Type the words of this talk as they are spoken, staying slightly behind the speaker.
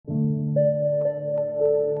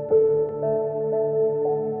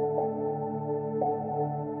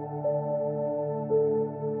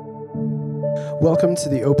Welcome to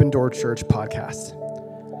the Open Door Church podcast.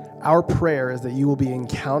 Our prayer is that you will be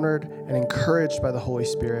encountered and encouraged by the Holy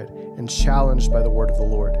Spirit and challenged by the word of the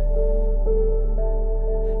Lord.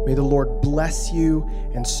 May the Lord bless you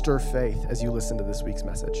and stir faith as you listen to this week's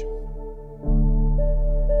message.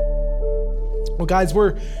 Well, guys,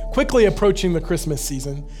 we're quickly approaching the Christmas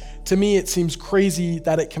season. To me, it seems crazy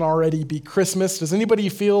that it can already be Christmas. Does anybody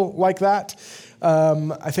feel like that?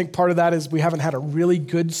 I think part of that is we haven't had a really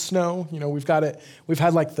good snow. You know, we've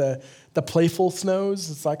had like the playful snows.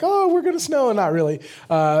 It's like, oh, we're going to snow, and not really.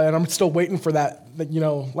 And I'm still waiting for that, you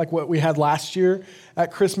know, like what we had last year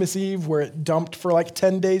at Christmas Eve where it dumped for like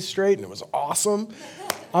 10 days straight, and it was awesome.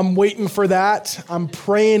 I'm waiting for that. I'm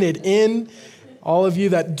praying it in. All of you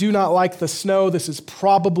that do not like the snow, this is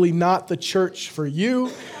probably not the church for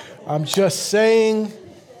you. I'm just saying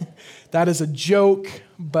that is a joke,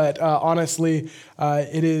 but honestly,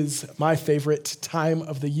 it is my favorite time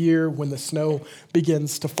of the year when the snow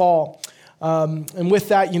begins to fall. And with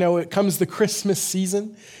that, you know, it comes the Christmas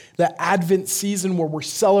season, the Advent season where we're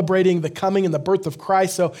celebrating the coming and the birth of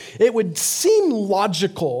Christ. So it would seem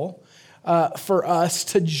logical for us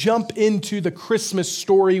to jump into the Christmas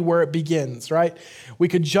story where it begins, right? We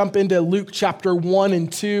could jump into Luke chapter 1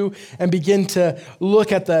 and 2 and begin to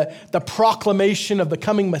look at the proclamation of the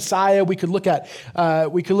coming Messiah. We could look at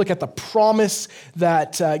the promise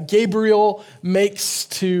that Gabriel makes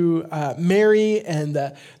to Mary and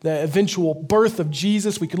the eventual birth of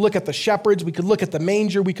Jesus. We could look at the shepherds. We could look at the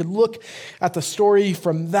manger. We could look at the story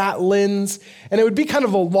from that lens. And it would be kind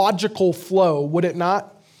of a logical flow, would it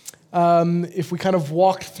not? If we kind of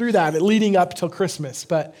walked through that leading up till Christmas.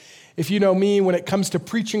 But if you know me, when it comes to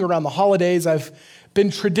preaching around the holidays, I've been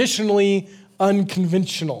traditionally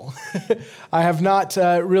unconventional. I have not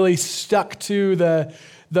really stuck to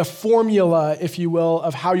the formula, if you will,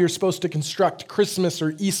 of how you're supposed to construct Christmas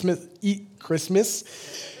or Christmas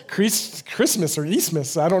or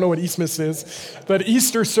Eastmas. I don't know what Eastmas is, but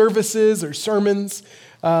Easter services or sermons.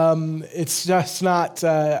 It's just not,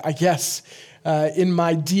 I guess, in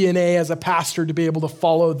my DNA as a pastor to be able to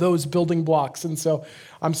follow those building blocks. And so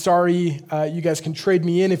I'm sorry, you guys can trade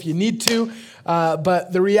me in if you need to,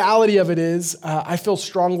 but the reality of it is I feel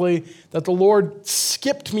strongly that the Lord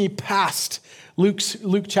skipped me past Luke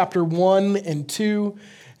chapter 1 and 2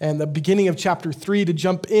 and the beginning of chapter 3 to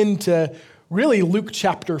jump into really Luke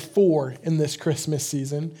chapter 4 in this Christmas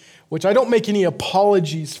season, which I don't make any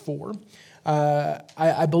apologies for.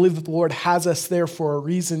 I believe that the Lord has us there for a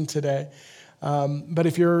reason today. But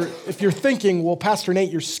if you're thinking, well, Pastor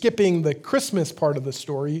Nate, you're skipping the Christmas part of the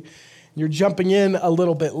story, you're jumping in a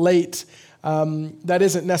little bit late, that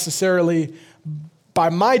isn't necessarily by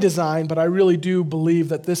my design, but I really do believe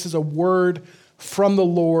that this is a word from the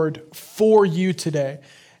Lord for you today.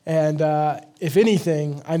 And if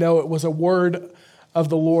anything, I know it was a word of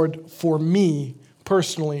the Lord for me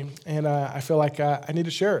personally, and I feel like I need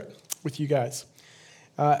to share it with you guys.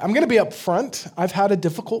 I'm going to be up front. I've had a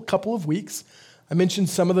difficult couple of weeks. I mentioned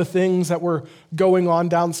some of the things that were going on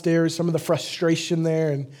downstairs, some of the frustration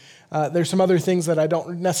there, and there's some other things that I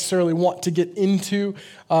don't necessarily want to get into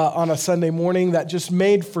on a Sunday morning that just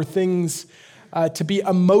made for things to be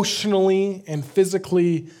emotionally and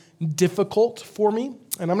physically difficult for me.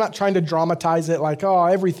 And I'm not trying to dramatize it like, oh,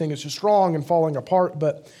 everything is just wrong and falling apart,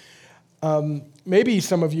 but maybe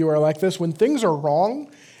some of you are like this. When things are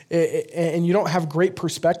wrong, and you don't have great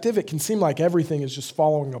perspective, it can seem like everything is just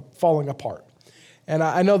falling apart. And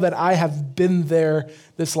I know that I have been there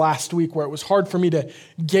this last week where it was hard for me to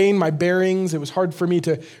gain my bearings. It was hard for me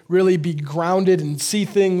to really be grounded and see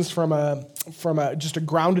things from just a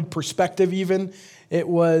grounded perspective even. It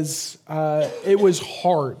was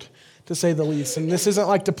hard, to say the least. And this isn't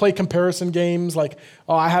like to play comparison games like,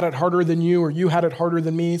 oh, I had it harder than you or you had it harder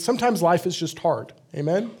than me. Sometimes life is just hard.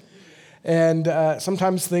 Amen? And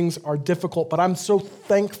sometimes things are difficult, but I'm so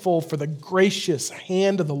thankful for the gracious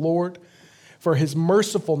hand of the Lord, for his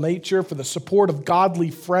merciful nature, for the support of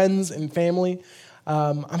godly friends and family.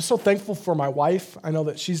 I'm so thankful for my wife. I know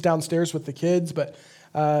that she's downstairs with the kids, but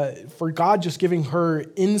for God just giving her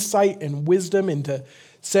insight and wisdom into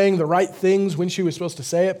saying the right things when she was supposed to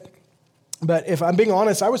say it. But if I'm being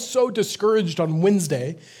honest, I was so discouraged on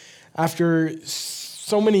Wednesday after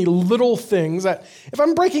so many little things that if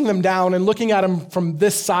I'm breaking them down and looking at them from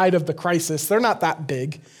this side of the crisis, they're not that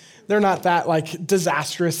big. They're not that like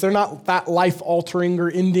disastrous. They're not that life-altering or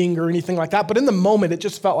ending or anything like that. But in the moment, it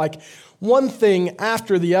just felt like one thing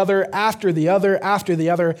after the other, after the other, after the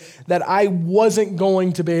other, that I wasn't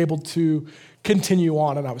going to be able to continue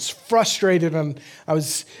on. And I was frustrated, and I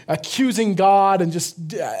was accusing God, and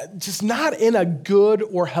just not in a good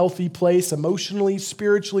or healthy place, emotionally,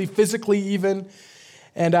 spiritually, physically even.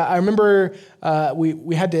 And I remember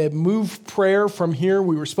we had to move prayer from here.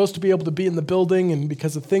 We were supposed to be able to be in the building, and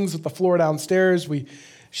because of things with the floor downstairs, we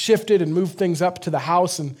shifted and moved things up to the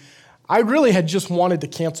house. And I really had just wanted to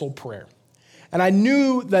cancel prayer. And I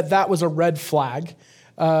knew that was a red flag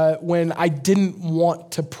when I didn't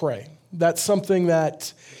want to pray. That's something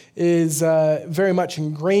that is very much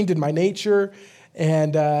ingrained in my nature.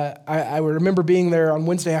 And I remember being there on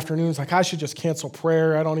Wednesday afternoons, like, I should just cancel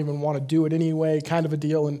prayer. I don't even want to do it anyway, kind of a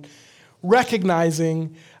deal. And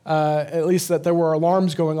recognizing, at least that there were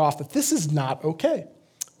alarms going off, that this is not okay.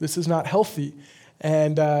 This is not healthy.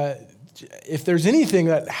 And if there's anything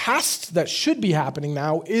that should be happening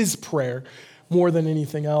now, is prayer more than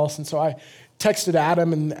anything else. And so I texted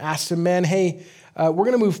Adam and asked him, man, hey, we're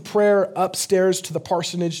going to move prayer upstairs to the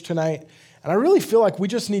parsonage tonight. And I really feel like we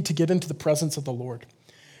just need to get into the presence of the Lord.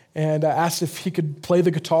 And I asked if he could play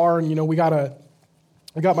the guitar. And, we got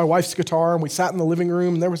my wife's guitar, and we sat in the living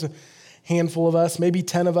room, and there was a handful of us, maybe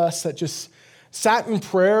 10 of us, that just sat in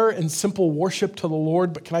prayer and simple worship to the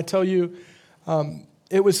Lord. But can I tell you,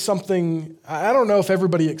 it was something, I don't know if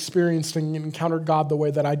everybody experienced and encountered God the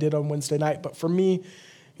way that I did on Wednesday night, but for me,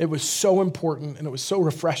 it was so important, and it was so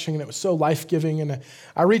refreshing, and it was so life-giving. And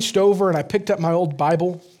I reached over and I picked up my old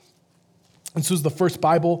Bible. This was the first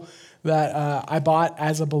Bible that I bought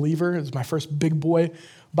as a believer. It was my first big boy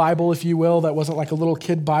Bible, if you will, that wasn't like a little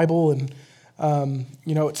kid Bible. And,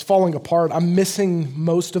 it's falling apart. I'm missing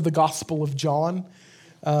most of the Gospel of John.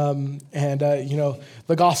 The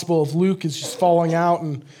Gospel of Luke is just falling out.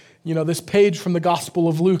 And, this page from the Gospel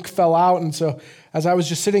of Luke fell out. And so as I was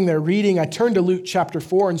just sitting there reading, I turned to Luke chapter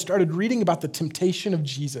 4 and started reading about the temptation of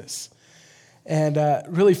Jesus. And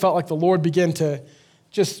really felt like the Lord began to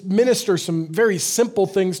just minister some very simple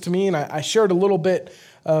things to me. And I shared a little bit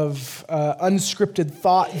of unscripted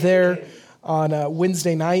thought there on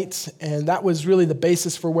Wednesday night. And that was really the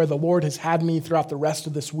basis for where the Lord has had me throughout the rest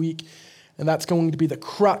of this week. And that's going to be the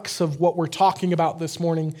crux of what we're talking about this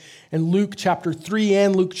morning in Luke chapter 3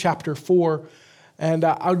 and Luke chapter 4. And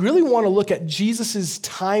I really want to look at Jesus'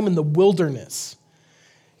 time in the wilderness.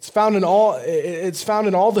 It's found in all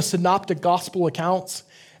the synoptic gospel accounts.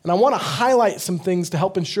 And I want to highlight some things to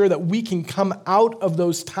help ensure that we can come out of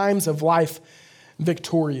those times of life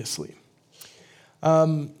victoriously.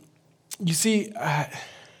 You see, I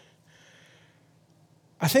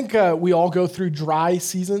think we all go through dry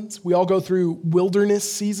seasons. We all go through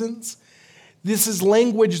wilderness seasons. This is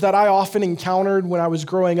language that I often encountered when I was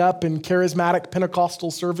growing up in charismatic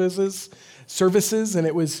Pentecostal services, and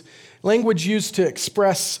it was language used to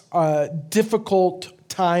express difficult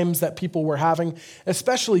times that people were having,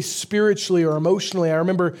 especially spiritually or emotionally. I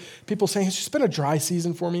remember people saying, it's just been a dry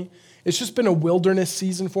season for me. It's just been a wilderness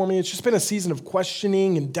season for me. It's just been a season of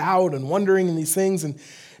questioning and doubt and wondering and these things, and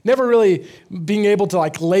never really being able to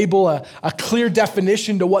label a clear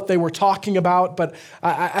definition to what they were talking about. But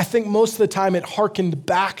I think most of the time it harkened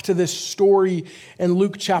back to this story in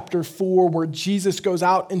Luke chapter 4 where Jesus goes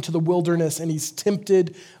out into the wilderness and he's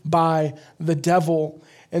tempted by the devil.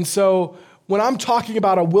 And so when I'm talking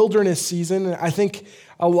about a wilderness season, I think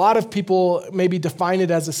a lot of people maybe define it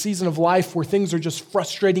as a season of life where things are just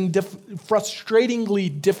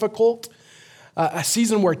frustratingly difficult, a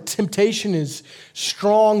season where temptation is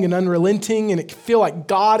strong and unrelenting, and it can feel like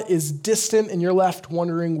God is distant and you're left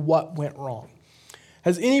wondering what went wrong.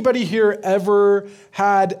 Has anybody here ever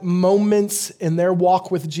had moments in their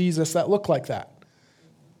walk with Jesus that look like that?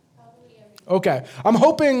 Okay, I'm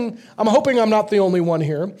hoping I'm not the only one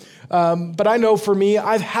here, but I know for me,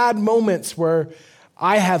 I've had moments where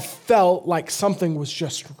I have felt like something was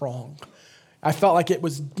just wrong. I felt like it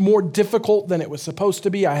was more difficult than it was supposed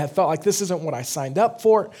to be. I have felt like this isn't what I signed up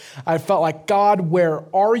for. I felt like, God, where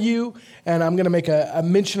are you? And I'm going to make a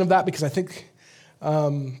mention of that because I think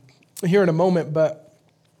here in a moment, but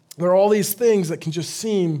there are all these things that can just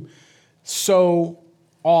seem so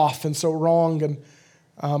off and so wrong. And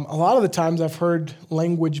a lot of the times I've heard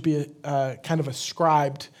language be kind of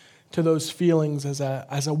ascribed to those feelings as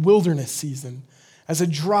a wilderness season, as a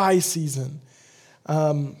dry season.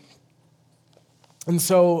 And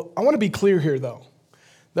so I want to be clear here, though.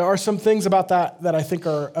 There are some things about that I think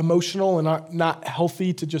are emotional and not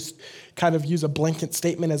healthy to just kind of use a blanket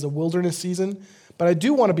statement as a wilderness season. But I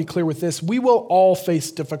do want to be clear with this. We will all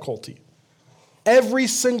face difficulty. Every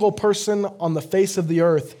single person on the face of the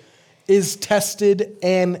earth is tested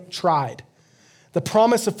and tried. The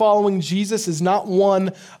promise of following Jesus is not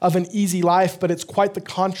one of an easy life, but it's quite the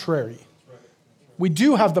contrary. We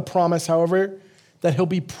do have the promise, however, that he'll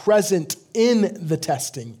be present in the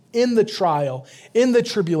testing, in the trial, in the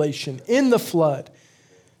tribulation, in the flood.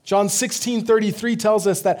 John 16:33 tells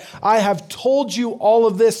us that I have told you all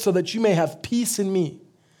of this so that you may have peace in me.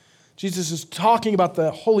 Jesus is talking about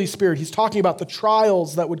the Holy Spirit. He's talking about the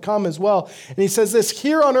trials that would come as well. And he says this,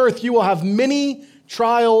 here on earth you will have many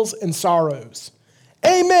trials and sorrows.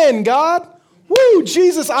 Amen, God. Woo,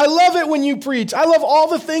 Jesus, I love it when you preach. I love all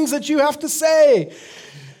the things that you have to say.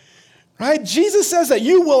 Right? Jesus says that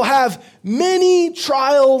you will have many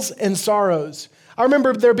trials and sorrows. I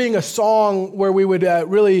remember there being a song where we would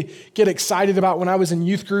really get excited about when I was in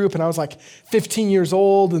youth group and I was like 15 years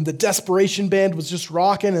old and the Desperation Band was just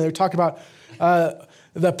rocking and they were talking about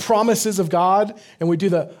the promises of God. And we do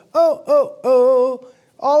the,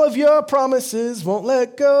 all of your promises won't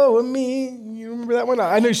let go of me. You remember that one?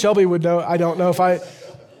 I knew Shelby would know. I don't know if I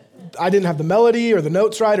didn't have the melody or the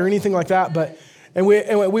notes right or anything like that, but And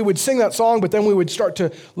we would sing that song, but then we would start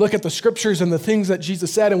to look at the scriptures and the things that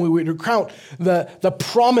Jesus said, and we would recount the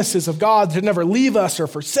promises of God to never leave us or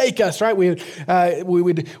forsake us, right? We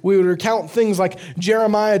would recount things like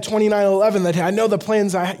Jeremiah 29:11, that I know the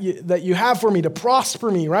plans that you have for me to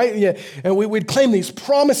prosper me, right? Yeah. And we would claim these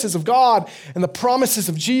promises of God and the promises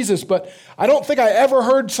of Jesus, but I don't think I ever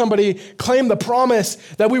heard somebody claim the promise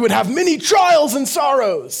that we would have many trials and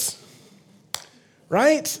sorrows,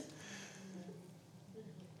 right?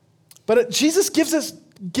 But Jesus gives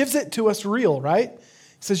it to us real, right? He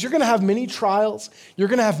says, you're going to have many trials. You're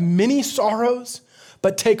going to have many sorrows,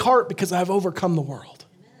 but take heart because I have overcome the world.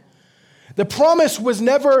 The promise was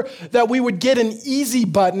never that we would get an easy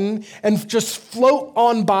button and just float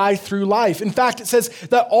on by through life. In fact, it says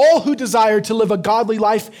that all who desire to live a godly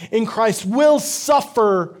life in Christ will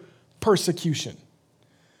suffer persecution.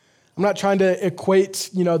 I'm not trying to equate,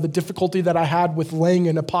 the difficulty that I had with laying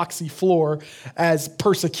an epoxy floor as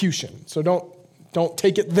persecution. So don't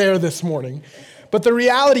take it there this morning. But the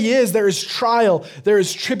reality is there is trial, there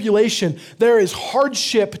is tribulation, there is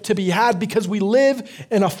hardship to be had because we live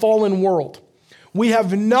in a fallen world. We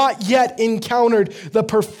have not yet encountered the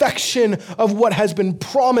perfection of what has been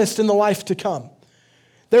promised in the life to come.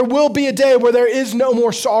 There will be a day where there is no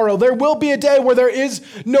more sorrow. There will be a day where there is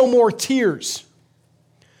no more tears.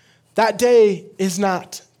 That day is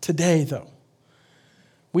not today, though.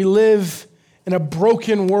 We live in a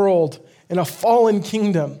broken world, in a fallen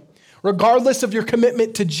kingdom. Regardless of your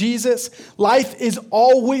commitment to Jesus, life is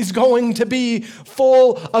always going to be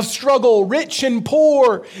full of struggle, rich and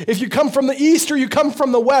poor. If you come from the east or you come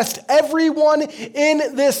from the west, everyone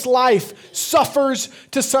in this life suffers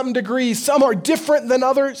to some degree. Some are different than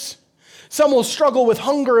others. Some will struggle with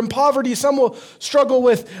hunger and poverty. Some will struggle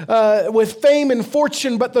with fame and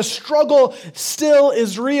fortune, but the struggle still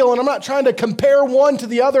is real. And I'm not trying to compare one to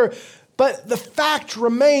the other, but the fact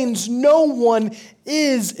remains no one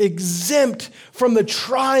is exempt from the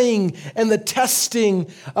trying and the testing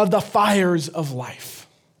of the fires of life.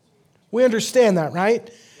 We understand that, right?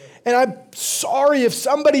 And I'm sorry if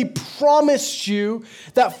somebody promised you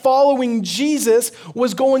that following Jesus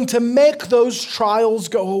was going to make those trials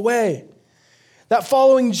go away. That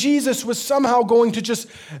following Jesus was somehow going to just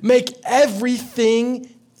make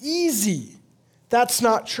everything easy. That's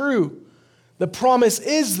not true. The promise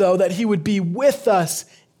is, though, that he would be with us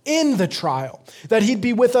in the trial, that he'd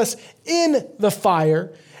be with us in the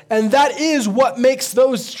fire, and that is what makes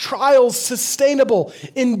those trials sustainable,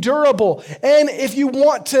 endurable. And if you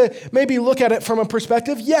want to maybe look at it from a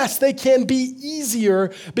perspective, yes, they can be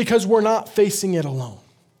easier because we're not facing it alone.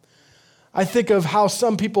 I think of how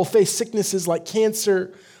some people face sicknesses like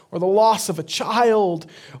cancer or the loss of a child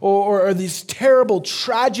or these terrible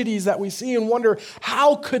tragedies that we see and wonder,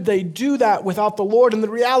 how could they do that without the Lord? And the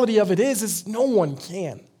reality of it is no one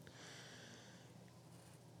can.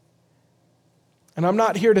 And I'm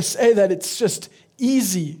not here to say that it's just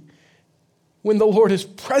easy when the Lord is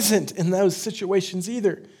present in those situations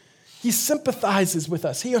either. He sympathizes with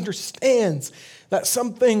us. He understands that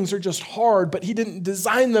some things are just hard, but he didn't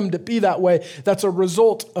design them to be that way. That's a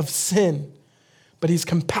result of sin. But he's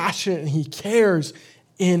compassionate and he cares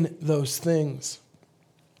in those things.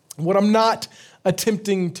 What I'm not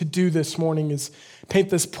attempting to do this morning is paint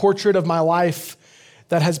this portrait of my life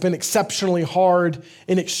that has been exceptionally hard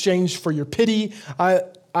in exchange for your pity. I'm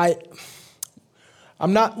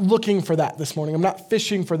not looking for that this morning. I'm not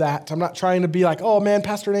fishing for that. I'm not trying to be like, oh man,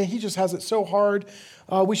 Pastor Nate, he just has it so hard.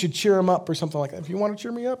 We should cheer him up or something like that. If you want to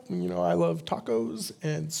cheer me up, I love tacos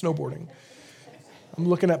and snowboarding. I'm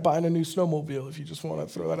looking at buying a new snowmobile if you just want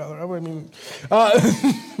to throw that out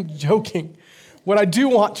there. Joking. What I do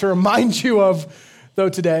want to remind you of, though,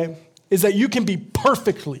 today is that you can be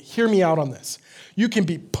perfectly, hear me out on this, You can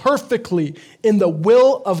be perfectly in the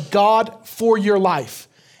will of God for your life,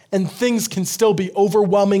 and things can still be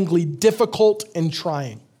overwhelmingly difficult and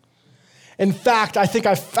trying. In fact, I think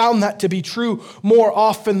I've found that to be true more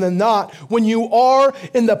often than not. When you are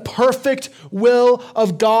in the perfect will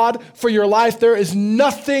of God for your life, there is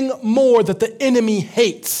nothing more that the enemy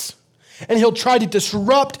hates. And he'll try to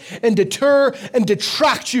disrupt and deter and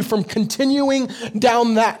detract you from continuing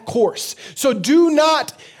down that course. So do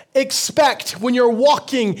not expect, when you're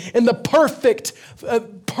walking in the perfect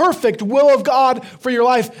will of God for your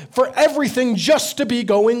life, for everything just to be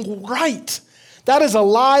going right. That is a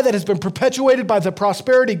lie that has been perpetuated by the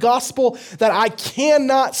prosperity gospel that I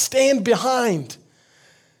cannot stand behind.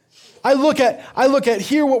 I look at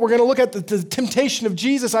here what we're going to look at, the temptation of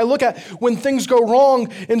Jesus. I look at when things go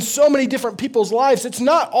wrong in so many different people's lives. It's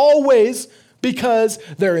not always because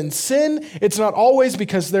they're in sin. It's not always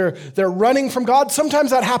because they're running from God.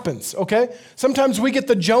 Sometimes that happens, okay? Sometimes we get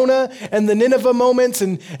the Jonah and the Nineveh moments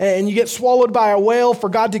and you get swallowed by a whale for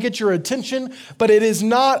God to get your attention, but it is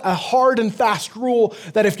not a hard and fast rule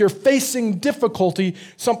that if you're facing difficulty,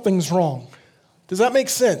 something's wrong. Does that make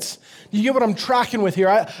sense? You get what I'm tracking with here?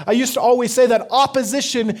 I used to always say that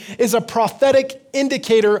opposition is a prophetic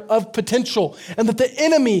indicator of potential, and that the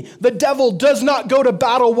enemy, the devil, does not go to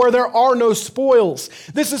battle where there are no spoils.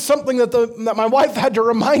 This is something that my wife had to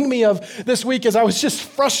remind me of this week as I was just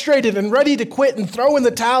frustrated and ready to quit and throw in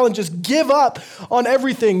the towel and just give up on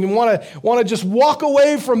everything and want to just walk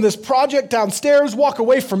away from this project downstairs, walk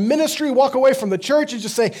away from ministry, walk away from the church and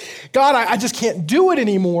just say, God, I just can't do it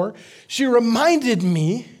anymore. She reminded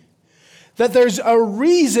me that there's a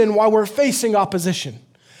reason why we're facing opposition.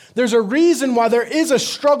 There's a reason why there is a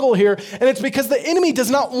struggle here, and it's because the enemy does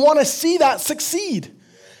not want to see that succeed.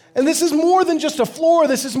 And this is more than just a floor.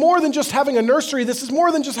 This is more than just having a nursery. This is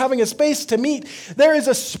more than just having a space to meet. There is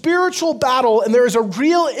a spiritual battle, and there is a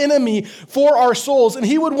real enemy for our souls, and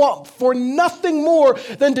he would want for nothing more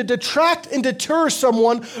than to detract and deter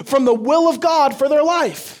someone from the will of God for their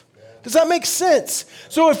life. Does that make sense?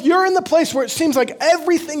 So if you're in the place where it seems like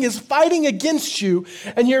everything is fighting against you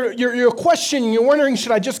and you're questioning, you're wondering,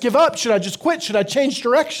 should I just give up? Should I just quit? Should I change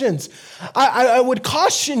directions? I would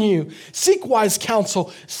caution you, seek wise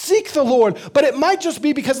counsel, seek the Lord, but it might just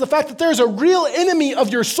be because of the fact that there's a real enemy of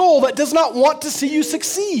your soul that does not want to see you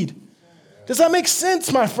succeed. Does that make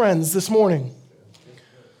sense, my friends, this morning?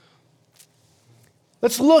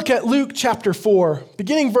 Let's look at Luke chapter 4,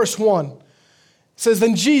 beginning verse 1. It says,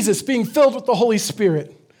 then Jesus, being filled with the Holy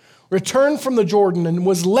Spirit, returned from the Jordan and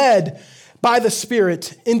was led by the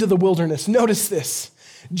Spirit into the wilderness. Notice this.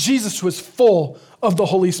 Jesus was full of the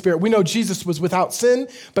Holy Spirit. We know Jesus was without sin,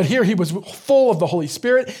 but here he was full of the Holy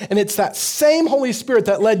Spirit. And it's that same Holy Spirit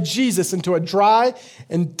that led Jesus into a dry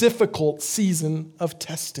and difficult season of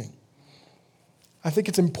testing. I think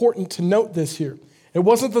it's important to note this here. It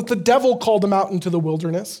wasn't that the devil called him out into the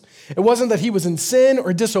wilderness. It wasn't that he was in sin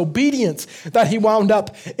or disobedience that he wound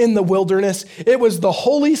up in the wilderness. It was the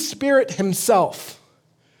Holy Spirit himself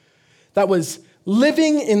that was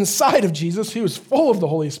living inside of Jesus. He was full of the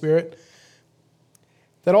Holy Spirit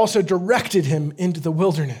that also directed him into the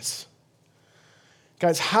wilderness.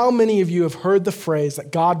 Guys, how many of you have heard the phrase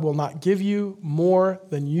that God will not give you more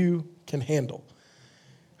than you can handle?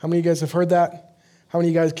 How many of you guys have heard that? How many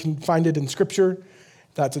of you guys can find it in Scripture?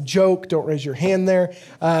 That's a joke. Don't raise your hand there.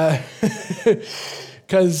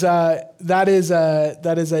 Because that is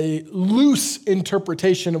a loose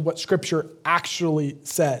interpretation of what Scripture actually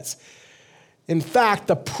says. In fact,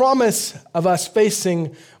 the promise of us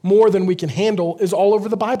facing more than we can handle is all over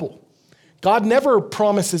the Bible. God never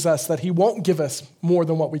promises us that he won't give us more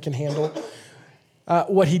than what we can handle.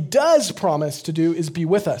 What he does promise to do is be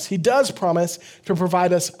with us. He does promise to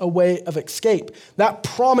provide us a way of escape. That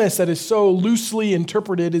promise that is so loosely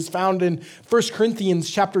interpreted is found in 1 Corinthians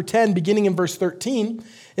chapter 10, beginning in verse 13.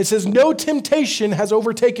 It says, no temptation has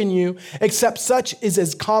overtaken you except such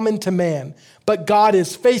is common to man. But God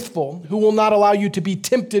is faithful, who will not allow you to be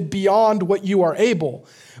tempted beyond what you are able.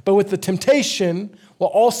 But with the temptation will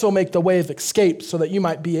also make the way of escape so that you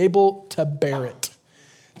might be able to bear it.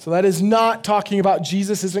 So that is not talking about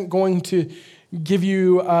Jesus isn't going to give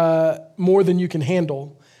you more than you can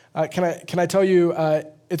handle. Can I tell you,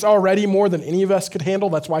 it's already more than any of us could handle.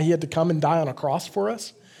 That's why he had to come and die on a cross for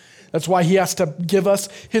us. That's why he has to give us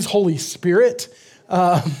his Holy Spirit.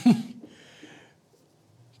 But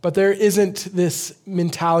there isn't this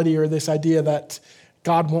mentality or this idea that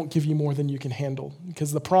God won't give you more than you can handle,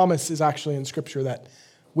 because the promise is actually in Scripture that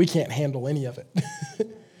we can't handle any of it.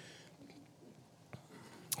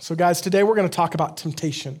 So guys, today we're going to talk about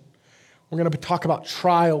temptation. We're going to talk about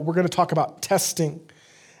trial. We're going to talk about testing.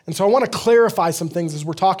 And so I want to clarify some things as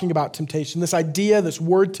we're talking about temptation. This idea, this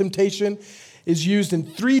word temptation, is used in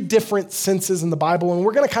 3 different senses in the Bible, and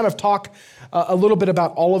we're going to kind of talk a little bit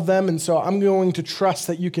about all of them, and so I'm going to trust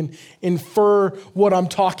that you can infer what I'm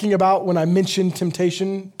talking about when I mention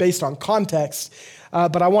temptation based on context,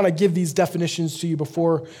 but I want to give these definitions to you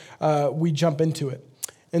before we jump into it.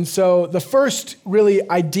 And so the first really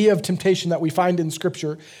idea of temptation that we find in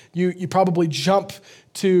Scripture, you probably jump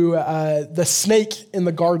to the snake in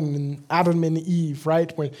the garden in Adam and Eve,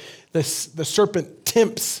 right? Where the serpent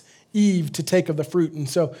tempts Eve to take of the fruit. And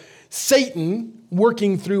so Satan,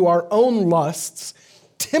 working through our own lusts,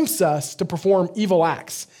 tempts us to perform evil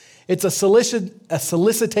acts. It's a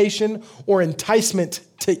solicitation or enticement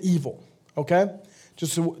to evil, okay?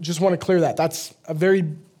 Just want to clear that. That's a very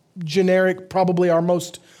generic, probably our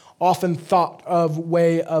most often thought of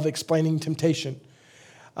way of explaining temptation.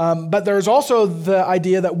 But there's also the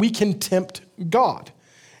idea that we can tempt God.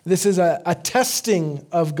 This is a testing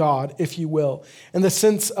of God, if you will, in the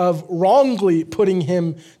sense of wrongly putting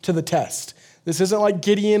him to the test. This isn't like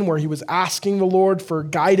Gideon where he was asking the Lord for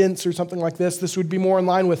guidance or something like this. This would be more in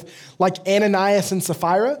line with like Ananias and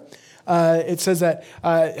Sapphira. It says that,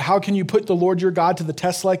 how can you put the Lord your God to the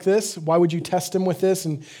test like this? Why would you test him with this?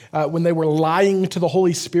 And when they were lying to the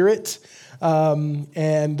Holy Spirit, they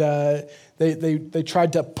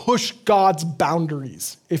tried to push God's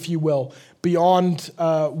boundaries, if you will, beyond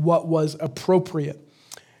what was appropriate.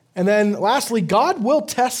 And then lastly, God will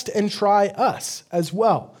test and try us as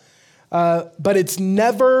well. But it's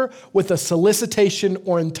never with a solicitation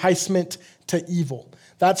or enticement to evil.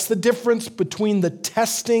 That's the difference between the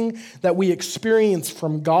testing that we experience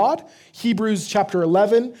from God. Hebrews chapter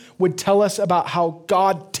 11 would tell us about how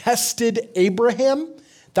God tested Abraham.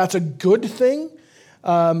 That's a good thing.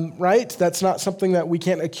 Right? That's not something that we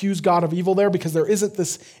can't accuse God of evil there because there isn't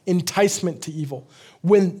this enticement to evil.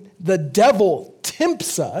 When the devil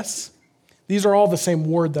tempts us, these are all the same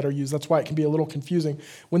word that are used. That's why it can be a little confusing.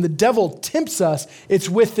 When the devil tempts us, it's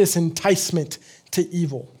with this enticement to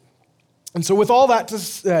evil. And so with all that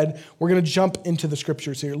said, we're going to jump into the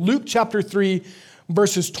scriptures here. Luke chapter 3,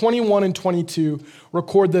 verses 21 and 22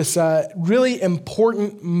 record this really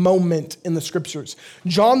important moment in the scriptures.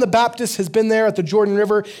 John the Baptist has been there at the Jordan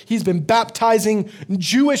River. He's been baptizing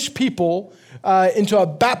Jewish people into a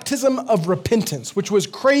baptism of repentance, which was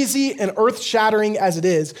crazy and earth-shattering as it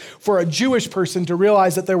is for a Jewish person to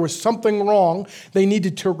realize that there was something wrong. They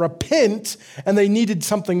needed to repent, and they needed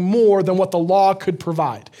something more than what the law could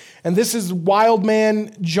provide. And this is wild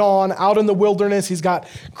man John out in the wilderness. He's got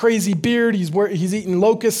crazy beard. He's eating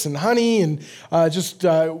locusts and honey and just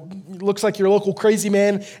looks like your local crazy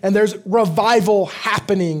man. And there's revival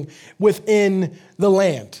happening within the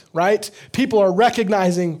land, right? People are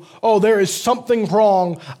recognizing, oh, there is something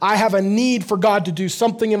wrong. I have a need for God to do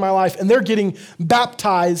something in my life. And they're getting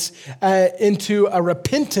baptized into a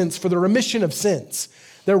repentance for the remission of sins.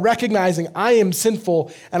 They're recognizing I am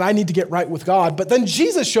sinful and I need to get right with God. But then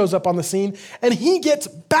Jesus shows up on the scene and he gets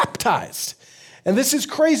baptized. And this is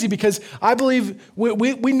crazy because I believe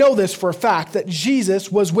we know this for a fact that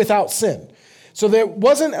Jesus was without sin. So there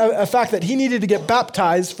wasn't a fact that he needed to get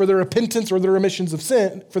baptized for the repentance or the remission of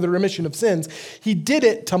sin, for the remission of sins. He did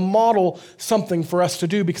it to model something for us to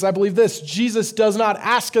do because I believe this, Jesus does not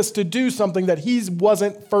ask us to do something that he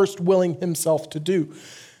wasn't first willing himself to do.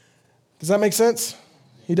 Does that make sense?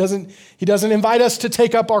 He doesn't invite us to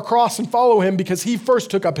take up our cross and follow him because he first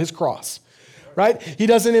took up his cross, right? He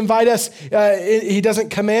doesn't invite us, he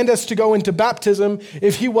doesn't command us to go into baptism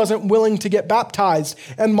if he wasn't willing to get baptized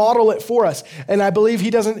and model it for us. And I believe he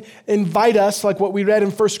doesn't invite us, like what we read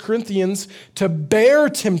in 1 Corinthians, to bear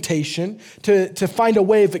temptation, to find a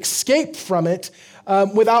way of escape from it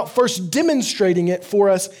without first demonstrating it for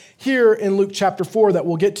us here in Luke chapter 4 that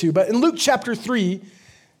we'll get to. But in Luke chapter 3,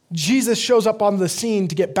 Jesus shows up on the scene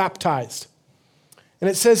to get baptized. And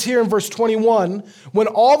it says here in verse 21, when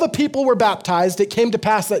all the people were baptized, it came to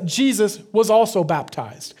pass that Jesus was also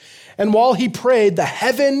baptized. And while he prayed, the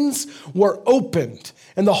heavens were opened,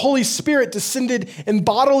 and the Holy Spirit descended in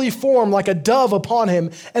bodily form like a dove upon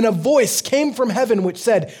him, and a voice came from heaven which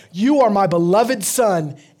said, "You are my beloved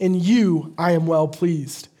Son, in you I am well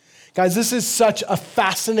pleased." Guys, this is such a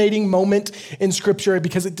fascinating moment in Scripture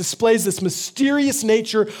because it displays this mysterious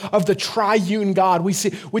nature of the triune God.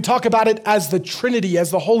 We talk about it as the Trinity,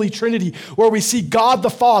 as the Holy Trinity, where we see God the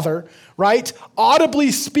Father, right?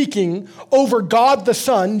 Audibly speaking over God the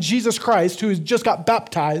Son, Jesus Christ, who has just got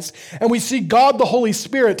baptized. And we see God the Holy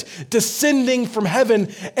Spirit descending from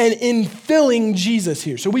heaven and infilling Jesus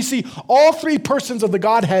here. So we see all three persons of the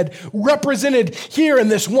Godhead represented here in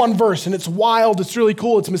this one verse. And it's wild. It's really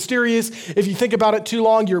cool. It's mysterious. If you think about it too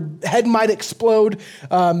long, your head might explode.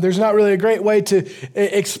 There's not really a great way to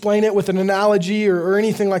explain it with an analogy or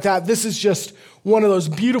anything like that. This is just one of those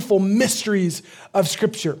beautiful mysteries of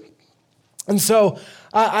Scripture. And so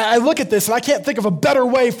I look at this and I can't think of a better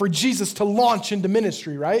way for Jesus to launch into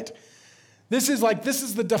ministry, right? This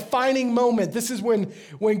is the defining moment. This is when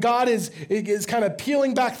God is kind of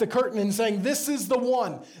peeling back the curtain and saying, this is the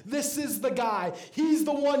one. This is the guy. He's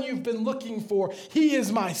the one you've been looking for. He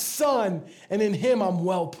is my son, and in him I'm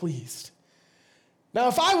well pleased. Now,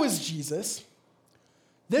 if I was Jesus,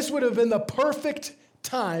 this would have been the perfect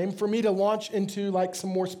time for me to launch into like some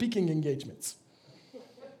more speaking engagements.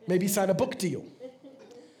 Maybe sign a book deal.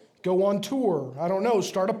 Go on tour. I don't know,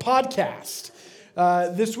 start a podcast.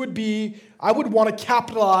 I would want to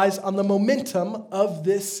capitalize on the momentum of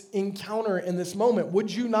this encounter in this moment.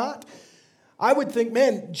 Would you not? I would think,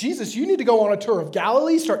 man, Jesus, you need to go on a tour of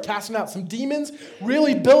Galilee, start casting out some demons,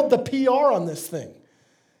 really build the PR on this thing.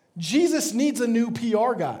 Jesus needs a new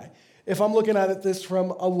PR guy. If I'm looking at this from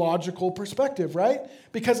a logical perspective, right?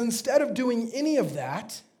 Because instead of doing any of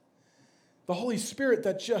that, the Holy Spirit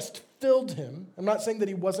that just filled him, I'm not saying that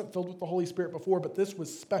he wasn't filled with the Holy Spirit before, but this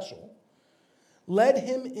was special, led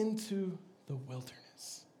him into the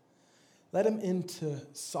wilderness, led him into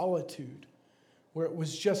solitude, where it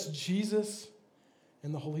was just Jesus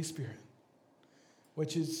and the Holy Spirit,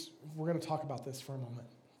 which is, we're going to talk about this for a moment.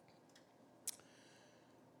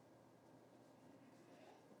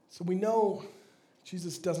 So we know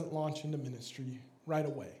Jesus doesn't launch into ministry right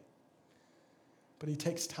away, but he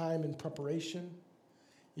takes time in preparation.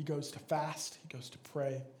 He goes to fast, he goes to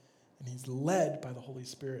pray, and he's led by the Holy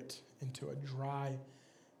Spirit into a dry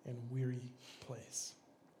and weary place.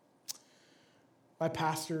 My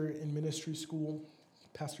pastor in ministry school,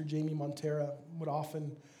 Pastor Jamie Montera, would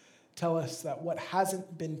often tell us that what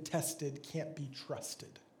hasn't been tested can't be trusted.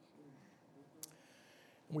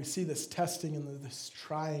 We see this testing and this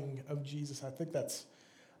trying of Jesus. I think that's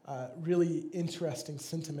a really interesting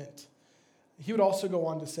sentiment. He would also go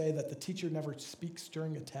on to say that the teacher never speaks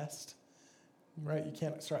during a test, right? You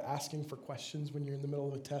can't start asking for questions when you're in the middle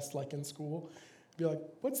of a test like in school. Be like,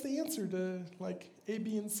 what's the answer to like A,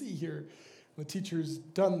 B, and C here? And the teacher's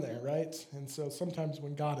done there, right? And so sometimes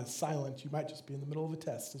when God is silent, you might just be in the middle of a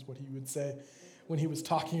test, is what he would say when he was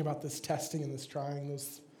talking about this testing and this trying.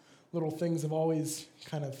 Those little things have always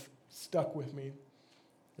kind of stuck with me.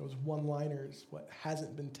 Those one-liners, what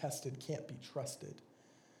hasn't been tested can't be trusted.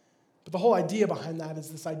 But the whole idea behind that is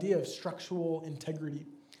this idea of structural integrity.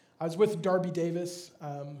 I was with Darby Davis,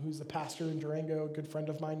 who's a pastor in Durango, a good friend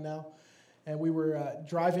of mine now, and we were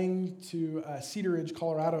driving to Cedar Ridge,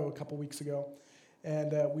 Colorado a couple weeks ago,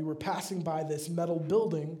 and we were passing by this metal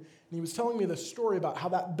building, and he was telling me the story about how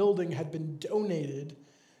that building had been donated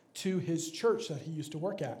to his church that he used to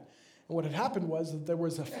work at. And what had happened was that there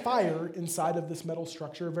was a fire inside of this metal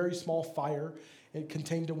structure, a very small fire. It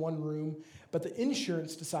contained to one room. But the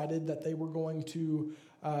insurance decided that they were going to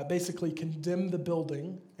basically condemn the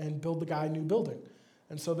building and build the guy a new building.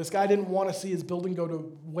 And so this guy didn't want to see his building go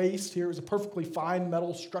to waste here. It was a perfectly fine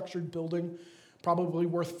metal structured building, probably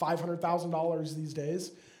worth $500,000 these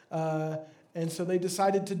days. And so they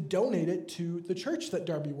decided to donate it to the church that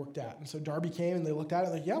Darby worked at. And so Darby came and they looked at it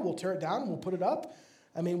and like, yeah, we'll tear it down and we'll put it up.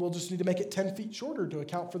 I mean, we'll just need to make it 10 feet shorter to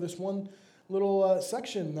account for this one little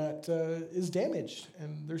section that is damaged.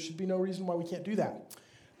 And there should be no reason why we can't do that.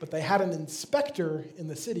 But they had an inspector in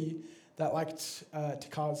the city that liked to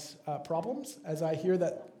cause problems, as I hear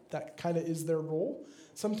that kind of is their role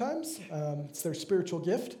sometimes. It's their spiritual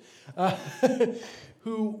gift.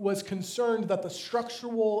 Who was concerned that the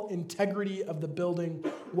structural integrity of the building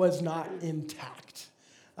was not intact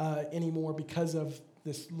anymore because of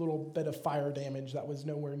this little bit of fire damage that was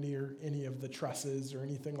nowhere near any of the trusses or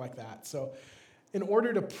anything like that. So in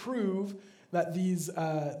order to prove that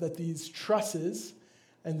these trusses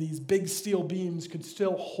and these big steel beams could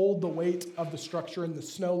still hold the weight of the structure and the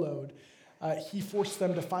snow load, he forced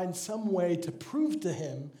them to find some way to prove to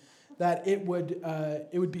him that it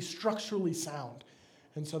would be structurally sound.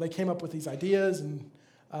 And so they came up with these ideas, and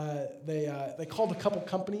they called a couple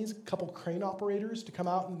companies, a couple crane operators to come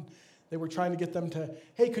out, and they were trying to get them to,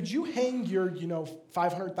 hey, could you hang your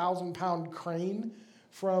 500,000-pound crane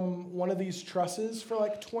from one of these trusses for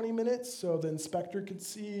like 20 minutes so the inspector could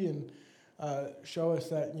see and show us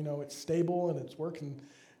that it's stable and it's working.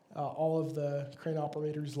 All of the crane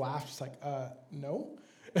operators laughed. It's like, no,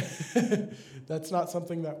 that's not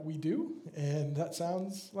something that we do, and that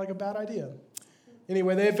sounds like a bad idea.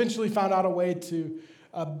 Anyway, they eventually found out a way to,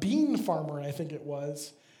 a bean farmer, I think it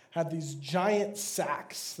was, had these giant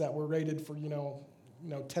sacks that were rated for,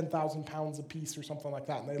 10,000 pounds a piece or something like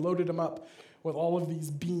that. And they loaded them up with all of these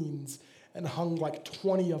beans and hung like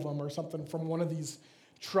 20 of them or something from one of these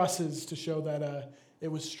trusses to show that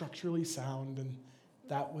it was structurally sound, and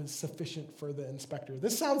that was sufficient for the inspector.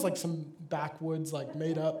 This sounds like some backwoods, like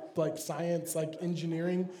made up, like science, like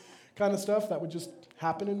engineering kind of stuff that would just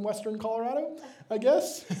happen in Western Colorado, I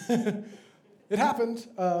guess. It happened.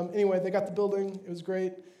 Anyway, they got the building. It was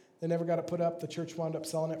great. They never got it put up. The church wound up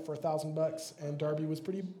selling it for $1,000, and Darby was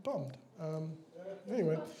pretty bummed.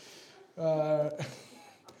 Anyway,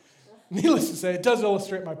 needless to say, it does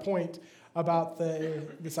illustrate my point about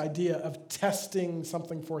this idea of testing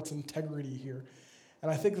something for its integrity here. And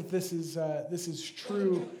I think that this is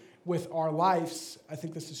true with our lives. I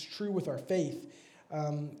think this is true with our faith.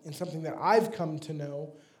 And something that I've come to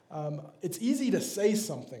know, it's easy to say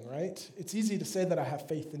something, right? It's easy to say that I have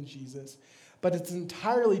faith in Jesus, but it's an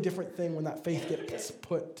entirely different thing when that faith gets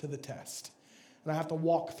put to the test. And I have to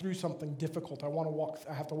walk through something difficult.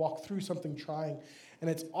 I have to walk through something trying. And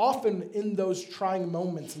it's often in those trying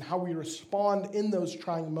moments and how we respond in those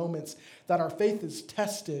trying moments that our faith is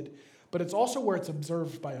tested, but it's also where it's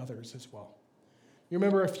observed by others as well. You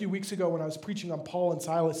remember a few weeks ago when I was preaching on Paul and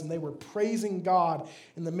Silas, and they were praising God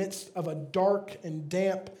in the midst of a dark and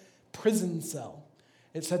damp prison cell.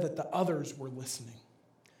 It said that the others were listening.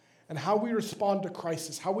 And how we respond to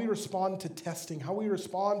crisis, how we respond to testing, how we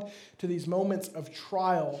respond to these moments of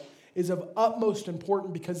trial is of utmost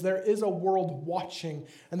importance, because there is a world watching,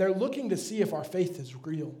 and they're looking to see if our faith is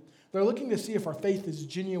real. They're looking to see if our faith is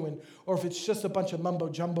genuine, or if it's just a bunch of mumbo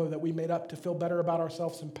jumbo that we made up to feel better about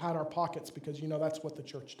ourselves and pat our pockets, because that's what the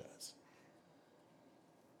church does.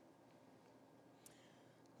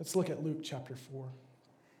 Let's look at Luke chapter 4.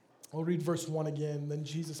 I'll read verse 1 again. Then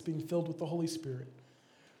Jesus, being filled with the Holy Spirit,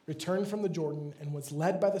 returned from the Jordan and was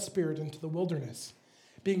led by the Spirit into the wilderness,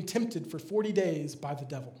 being tempted for 40 days by the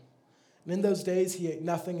devil. And in those days he ate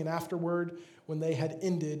nothing, and afterward, when they had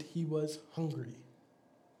ended, he was hungry.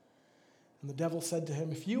 And the devil said to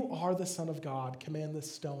him, "If you are the Son of God, command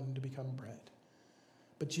this stone to become bread."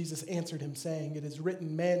 But Jesus answered him, saying, "It is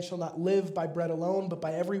written, man shall not live by bread alone, but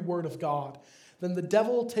by every word of God." Then the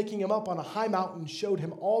devil, taking him up on a high mountain, showed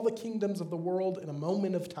him all the kingdoms of the world in a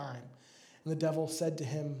moment of time. And the devil said to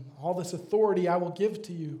him, "All this authority I will give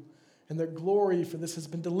to you, and their glory, for this has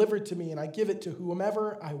been delivered to me, and I give it to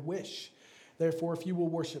whomever I wish. Therefore, if you will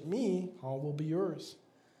worship me, all will be yours."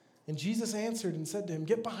 And Jesus answered and said to him,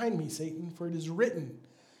 "Get behind me, Satan, for it is written,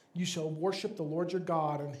 you shall worship the Lord your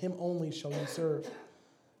God, and him only shall you serve."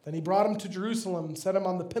 Then he brought him to Jerusalem, set him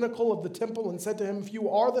on the pinnacle of the temple, and said to him, "If you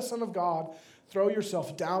are the Son of God, throw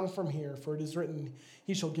yourself down from here, for it is written,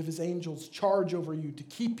 he shall give his angels charge over you to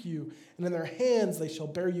keep you, and in their hands they shall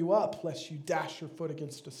bear you up, lest you dash your foot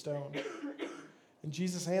against a stone." And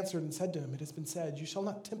Jesus answered and said to him, "It has been said, you shall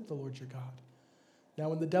not tempt the Lord your God." Now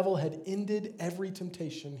when the devil had ended every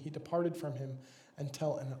temptation, he departed from him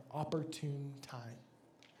until an opportune time.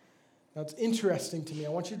 Now it's interesting to me. I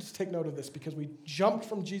want you to take note of this, because we jumped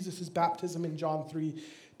from Jesus' baptism in John 3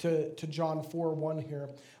 to John 4:1 here.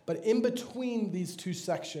 But in between these two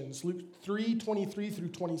sections, Luke 3:23 through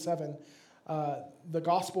 27, the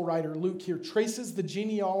gospel writer Luke here traces the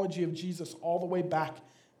genealogy of Jesus all the way back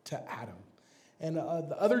to Adam. And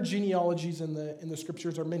the other genealogies in the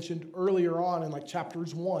scriptures are mentioned earlier on in like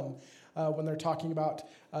chapters 1 when they're talking about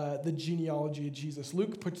the genealogy of Jesus.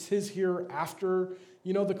 Luke puts his here after,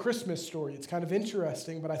 the Christmas story. It's kind of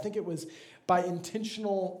interesting, but I think it was by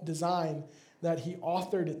intentional design that he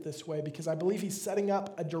authored it this way, because I believe he's setting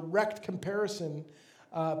up a direct comparison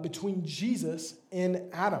between Jesus and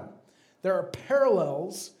Adam. There are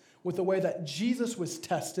parallels with the way that Jesus was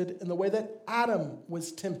tested and the way that Adam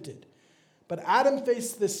was tempted. But Adam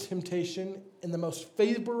faced this temptation in the most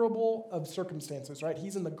favorable of circumstances, right?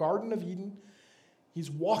 He's in the Garden of Eden.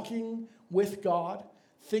 He's walking with God.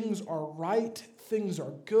 Things are right. Things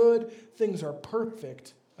are good. Things are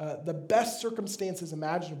perfect. The best circumstances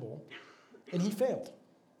imaginable. And he failed.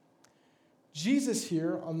 Jesus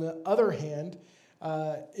here, on the other hand,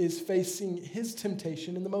 is facing his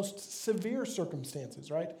temptation in the most severe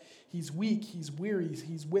circumstances, right? He's weak. He's weary.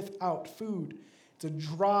 He's without food. It's a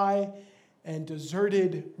dry and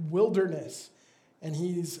deserted wilderness. And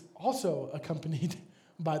he's also accompanied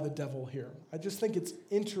by the devil here. I just think it's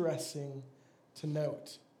interesting to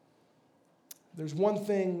note. There's one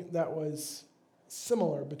thing that was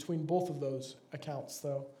similar between both of those accounts,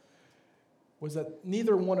 though. was that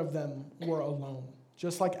neither one of them were alone.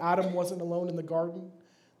 Just like Adam wasn't alone in the garden,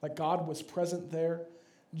 like God was present there,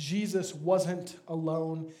 Jesus wasn't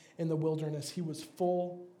alone in the wilderness. He was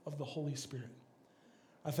full of the Holy Spirit.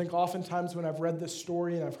 I think oftentimes when I've read this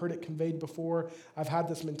story and I've heard it conveyed before, I've had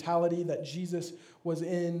this mentality that Jesus was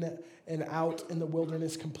in and out in the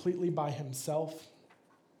wilderness completely by himself.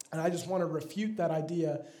 And I just want to refute that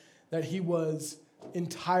idea that he was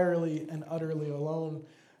entirely and utterly alone,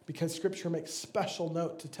 because Scripture makes special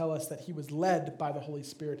note to tell us that he was led by the Holy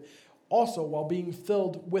Spirit, also while being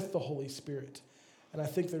filled with the Holy Spirit. And I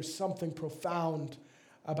think there's something profound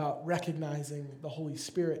about recognizing the Holy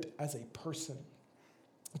Spirit as a person.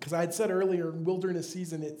 Because I had said earlier, in wilderness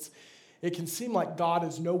season, it can seem like God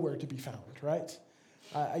is nowhere to be found, right?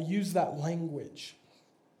 I use that language.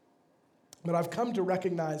 But I've come to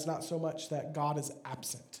recognize not so much that God is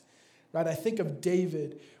absent, right? I think of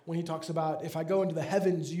David when he talks about, if I go into the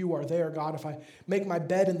heavens, you are there, God. If I make my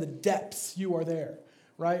bed in the depths, you are there,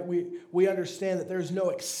 right? We understand that there's no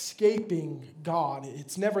escaping God.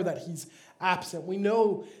 It's never that he's absent. We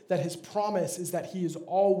know that his promise is that he is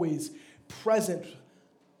always present.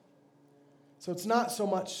 So it's not so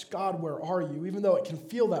much, God, where are you? Even though it can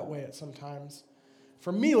feel that way at sometimes.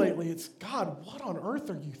 For me lately, it's, God, what on earth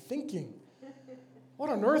are you thinking?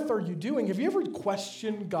 What on earth are you doing? Have you ever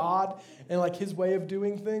questioned God and like his way of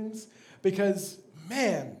doing things? Because,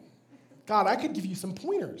 man, God, I could give you some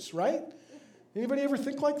pointers, right? Anybody ever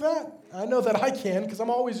think like that? I know that I can, because I'm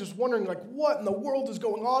always just wondering, like, what in the world is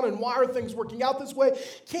going on and why are things working out this way?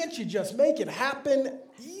 Can't you just make it happen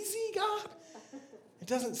easy, God? It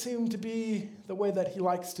doesn't seem to be the way that he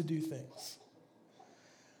likes to do things.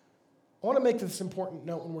 I want to make this important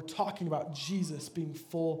note when we're talking about Jesus being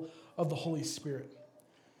full of the Holy Spirit.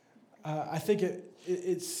 I think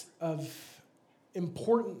it's of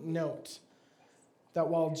important note that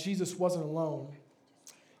while Jesus wasn't alone,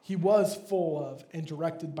 he was full of and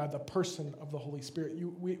directed by the person of the Holy Spirit.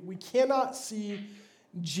 We cannot see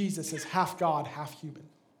Jesus as half God, half human.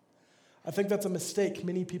 I think that's a mistake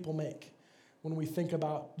many people make. When we think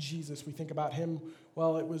about Jesus, we think about him,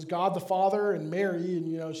 well, it was God the Father and Mary,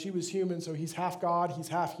 and, she was human, so he's half God, he's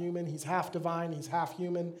half human, he's half divine, he's half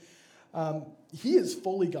human. He is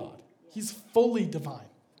fully God. He's fully divine,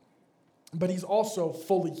 but he's also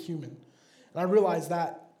fully human. And I realize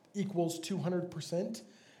that equals 200%,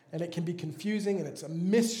 and it can be confusing, and it's a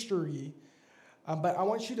mystery. But I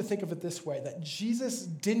want you to think of it this way, that Jesus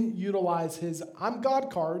didn't utilize his I'm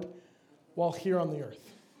God card while here on the earth.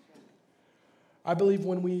 I believe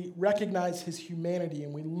when we recognize his humanity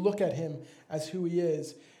and we look at him as who he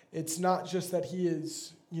is, it's not just that he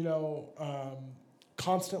is,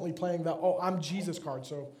 constantly playing the, I'm Jesus card,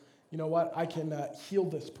 so you know what, I can heal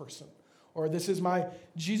this person. Or this is my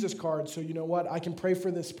Jesus card, so you know what, I can pray for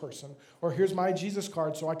this person. Or here's my Jesus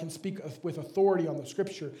card, so I can speak with authority on the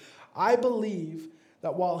Scripture. I believe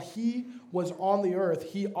that while he was on the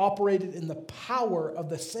earth, he operated in the power of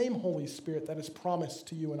the same Holy Spirit that is promised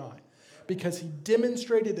to you and I. Because he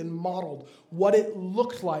demonstrated and modeled what it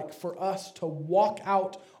looked like for us to walk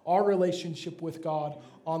out our relationship with God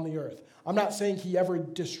on the earth. I'm not saying he ever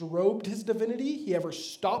disrobed his divinity, he ever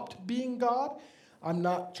stopped being God. I'm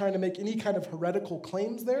not trying to make any kind of heretical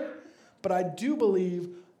claims there, but I do believe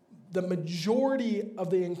the majority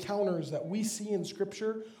of the encounters that we see in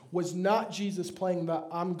Scripture was not Jesus playing the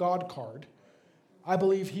I'm God card. I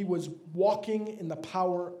believe he was walking in the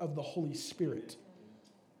power of the Holy Spirit.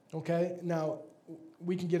 Okay, now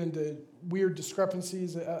we can get into weird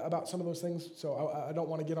discrepancies about some of those things, so I don't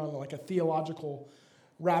want to get on like a theological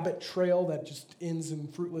rabbit trail that just ends in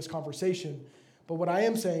fruitless conversation. But what I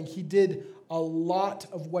am saying, he did a lot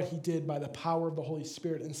of what he did by the power of the Holy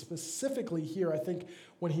Spirit, and specifically here, I think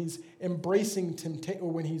when he's embracing temptation,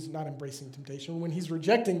 or when he's not embracing temptation, when he's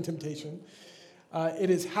rejecting temptation, it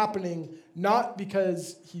is happening not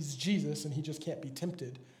because he's Jesus and he just can't be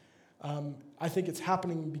tempted. I think it's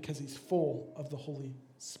happening because he's full of the Holy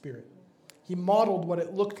Spirit. He modeled what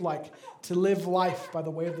it looked like to live life by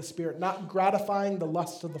the way of the Spirit, not gratifying the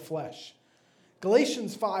lust of the flesh.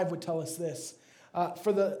 Galatians 5 would tell us this.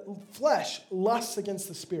 For the flesh lusts against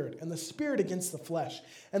the Spirit, and the Spirit against the flesh.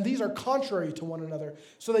 And these are contrary to one another,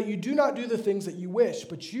 so that you do not do the things that you wish.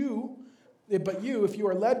 But you, if you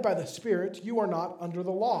are led by the Spirit, you are not under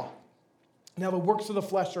the law. Now the works of the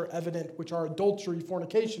flesh are evident, which are adultery,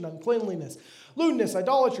 fornication, uncleanliness, lewdness,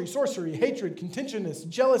 idolatry, sorcery, hatred, contentiousness,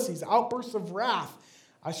 jealousies, outbursts of wrath.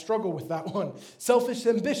 I struggle with that one. Selfish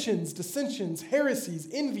ambitions, dissensions, heresies,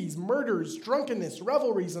 envies, murders, drunkenness,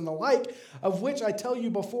 revelries, and the like, of which I tell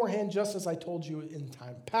you beforehand, just as I told you in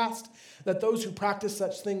time past, that those who practice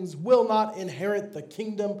such things will not inherit the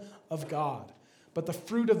kingdom of God. But the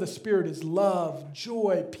fruit of the Spirit is love,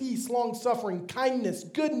 joy, peace, long-suffering, kindness,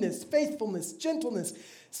 goodness, faithfulness, gentleness,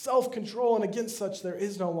 self-control, and against such there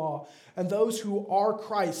is no law. And those who are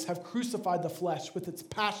Christ have crucified the flesh with its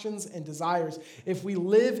passions and desires. If we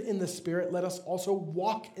live in the Spirit, let us also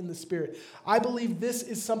walk in the Spirit. I believe this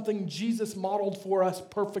is something Jesus modeled for us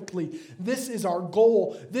perfectly. This is our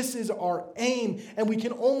goal. This is our aim. And we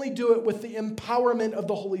can only do it with the empowerment of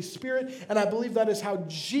the Holy Spirit. And I believe that is how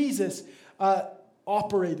Jesus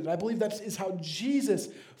operated. I believe that is how Jesus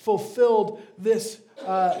fulfilled this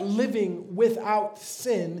living without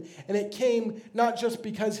sin. And it came not just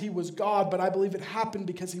because he was God, but I believe it happened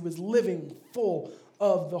because he was living full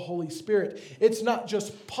of the Holy Spirit. It's not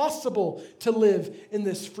just possible to live in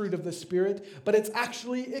this fruit of the Spirit, but it's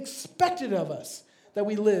actually expected of us that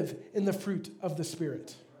we live in the fruit of the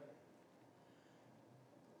Spirit.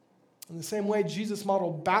 In the same way, Jesus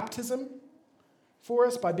modeled baptism for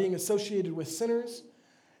us by being associated with sinners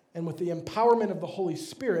and with the empowerment of the Holy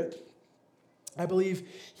Spirit. I believe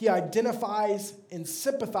he identifies and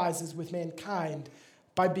sympathizes with mankind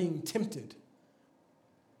by being tempted.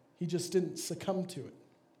 He just didn't succumb to it.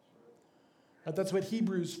 Right? That's what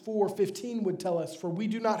Hebrews 4:15 would tell us. For we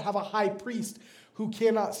do not have a high priest who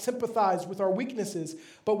cannot sympathize with our weaknesses,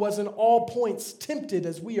 but was in all points tempted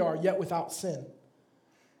as we are, yet without sin.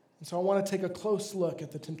 And so I want to take a close look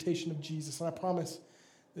at the temptation of Jesus, and I promise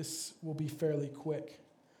this will be fairly quick.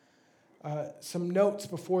 Some notes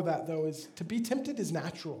before that, though, is to be tempted is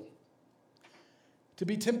natural. To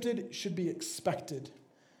be tempted should be expected.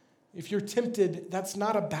 If you're tempted, that's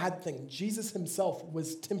not a bad thing. Jesus himself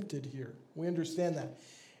was tempted here. We understand that.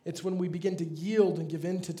 It's when we begin to yield and give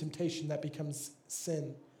in to temptation that becomes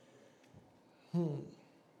sin. And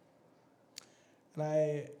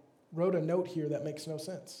I wrote a note here that makes no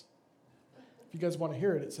sense. If you guys want to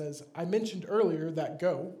hear it, it says, I mentioned earlier that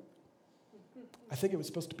go. I think it was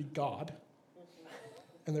supposed to be God.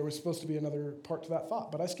 And there was supposed to be another part to that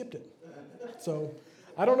thought, but I skipped it. So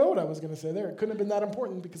I don't know what I was going to say there. It couldn't have been that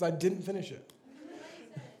important because I didn't finish it.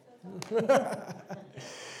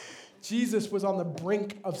 Jesus was on the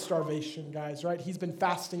brink of starvation, guys, right? He's been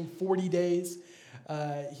fasting 40 days.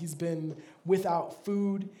 He's been without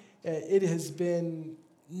food. It has been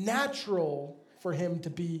natural for him to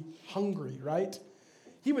be hungry, right?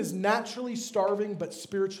 He was naturally starving but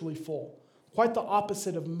spiritually full. Quite the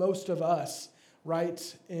opposite of most of us,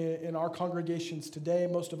 right, in our congregations today,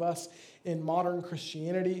 most of us in modern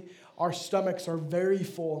Christianity. Our stomachs are very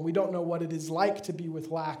full, and we don't know what it is like to be with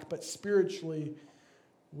lack, but spiritually,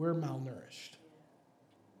 we're malnourished.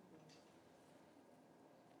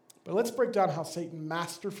 But let's break down how Satan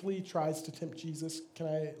masterfully tries to tempt Jesus. Can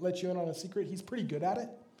I let you in on a secret? He's pretty good at it.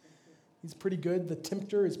 He's pretty good. The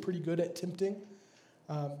tempter is pretty good at tempting.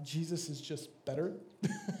 Jesus is just better.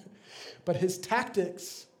 But his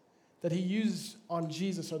tactics that he used on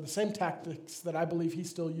Jesus are the same tactics that I believe he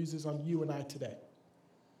still uses on you and I today.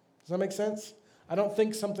 Does that make sense? I don't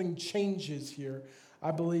think something changes here.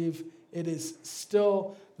 I believe it is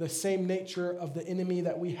still the same nature of the enemy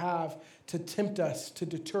that we have to tempt us, to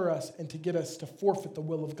deter us, and to get us to forfeit the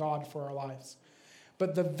will of God for our lives.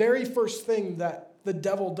 But the very first thing that the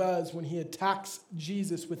devil does when he attacks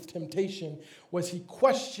Jesus with temptation was he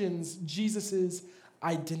questions Jesus's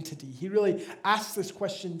identity. He really asks this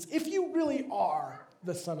question, if you really are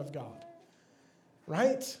the Son of God,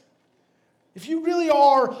 right? If you really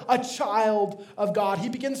are a child of God, he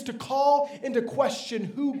begins to call into question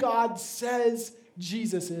who God says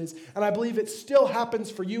Jesus is. And I believe it still happens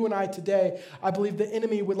for you and I today. I believe the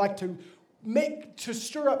enemy would like to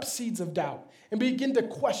stir up seeds of doubt and begin to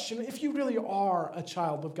question if you really are a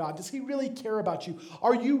child of God. Does he really care about you?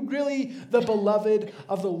 Are you really the beloved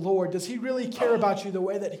of the Lord? Does he really care about you the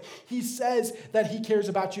way that he says that he cares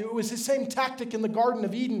about you? It was his same tactic in the Garden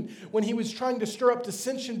of Eden when he was trying to stir up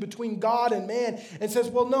dissension between God and man and says,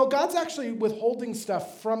 well, no, God's actually withholding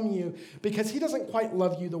stuff from you because he doesn't quite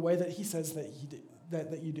love you the way that he says that he did.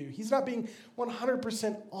 That you do. He's not being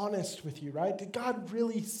 100% honest with you, right? Did God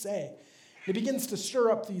really say? He begins to stir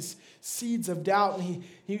up these seeds of doubt, and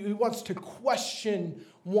he wants to question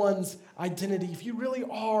one's identity. If you really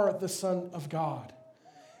are the Son of God,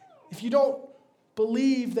 if you don't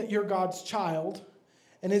believe that you're God's child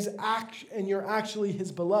and you're actually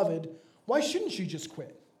his beloved, why shouldn't you just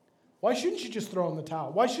quit? Why shouldn't you just throw in the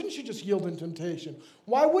towel? Why shouldn't you just yield in temptation?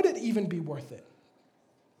 Why would it even be worth it?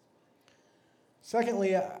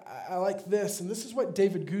 Secondly, I like this, and this is what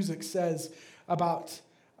David Guzik says about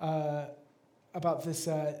this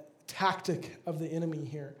tactic of the enemy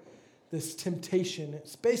here, this temptation.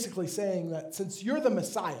 It's basically saying that since you're the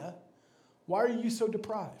Messiah, why are you so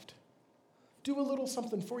deprived? Do a little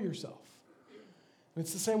something for yourself. And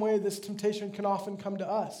it's the same way this temptation can often come to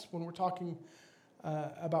us when we're talking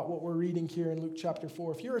about what we're reading here in Luke chapter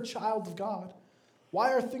 4. If you're a child of God,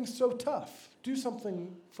 why are things so tough? Do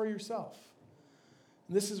something for yourself.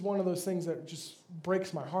 And this is one of those things that just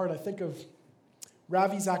breaks my heart. I think of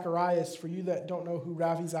Ravi Zacharias. For you that don't know who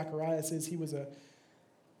Ravi Zacharias is, he was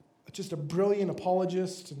just a brilliant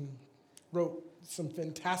apologist and wrote some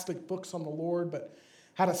fantastic books on the Lord, but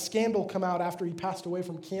had a scandal come out after he passed away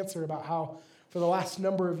from cancer about how for the last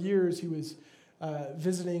number of years he was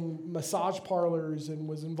visiting massage parlors and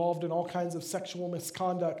was involved in all kinds of sexual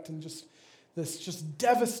misconduct and just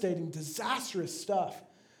devastating, disastrous stuff.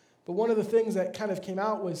 But one of the things that kind of came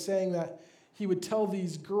out was saying that he would tell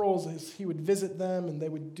these girls as he would visit them and they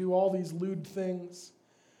would do all these lewd things,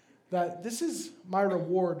 that this is my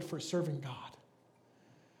reward for serving God.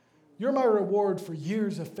 You're my reward for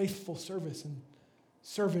years of faithful service and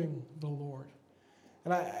serving the Lord.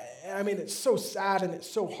 And I mean, it's so sad and it's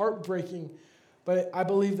so heartbreaking, but I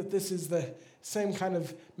believe that this is the same kind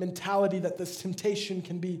of mentality that this temptation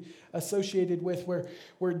can be associated with, where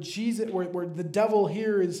the devil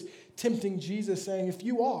here is tempting Jesus, saying, if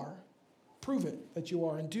you are, prove it that you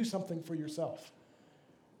are and do something for yourself.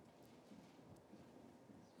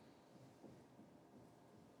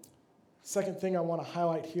 Second thing I want to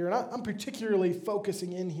highlight here, and I'm particularly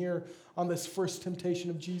focusing in here on this first temptation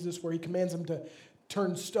of Jesus where he commands him to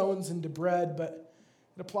turn stones into bread, but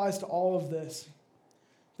it applies to all of this.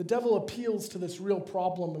 The devil appeals to this real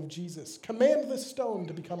problem of Jesus. Command this stone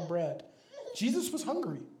to become bread. Jesus was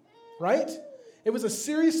hungry, right? It was a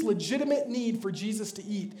serious, legitimate need for Jesus to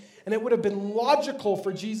eat, and it would have been logical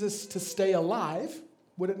for Jesus to stay alive,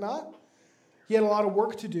 would it not? He had a lot of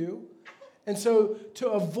work to do. And so to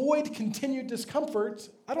avoid continued discomfort,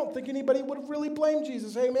 I don't think anybody would have really blamed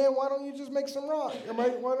Jesus. Hey, man, why don't you just make some rock? Or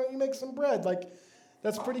why don't you make some bread? Like,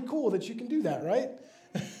 that's pretty cool that you can do that, right?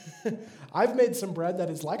 I've made some bread that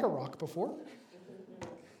is like a rock before.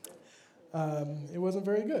 It wasn't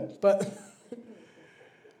very good. But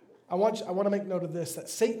I want to make note of this, that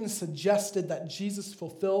Satan suggested that Jesus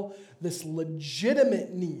fulfill this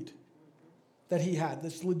legitimate need that he had,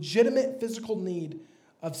 this legitimate physical need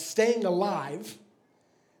of staying alive,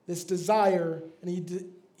 this desire, and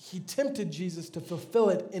he tempted Jesus to fulfill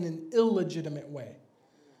it in an illegitimate way.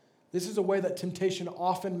 This is a way that temptation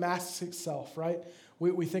often masks itself, right?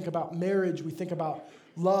 We think about marriage, we think about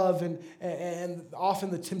love, and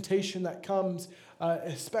often the temptation that comes,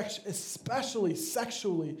 especially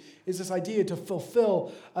sexually, is this idea to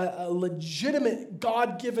fulfill a legitimate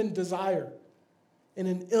God-given desire in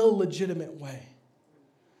an illegitimate way.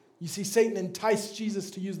 You see, Satan enticed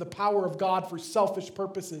Jesus to use the power of God for selfish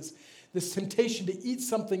purposes. This temptation to eat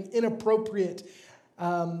something inappropriate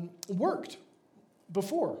worked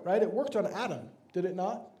before, right? It worked on Adam, did it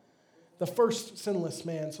not? The first sinless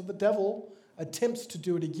man. So the devil attempts to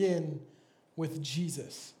do it again with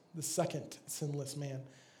Jesus, the second sinless man.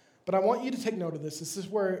 But I want you to take note of this. This is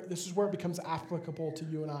where it becomes applicable to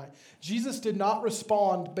you and I. Jesus did not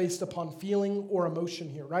respond based upon feeling or emotion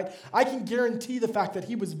here, right? I can guarantee the fact that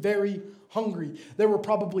he was very hungry. There were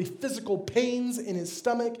probably physical pains in his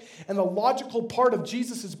stomach, and the logical part of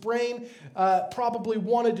Jesus' brain probably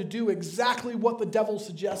wanted to do exactly what the devil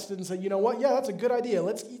suggested and said, you know what? Yeah, that's a good idea.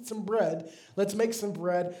 Let's eat some bread. Let's make some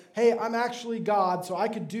bread. Hey, I'm actually God, so I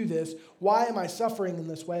could do this. Why am I suffering in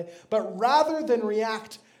this way? But rather than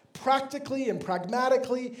react practically and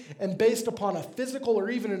pragmatically and based upon a physical or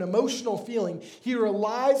even an emotional feeling, he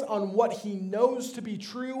relies on what he knows to be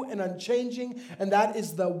true and unchanging, and that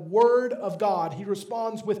is the Word of God. He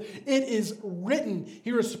responds with, it is written.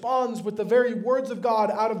 He responds with the very words of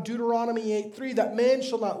God out of Deuteronomy 8:3, that man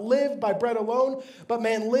shall not live by bread alone, but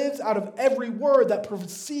man lives out of every word that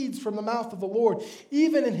proceeds from the mouth of the Lord.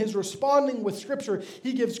 Even in his responding with Scripture,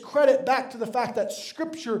 he gives credit back to the fact that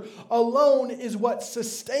Scripture alone is what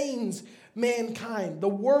sustains mankind. The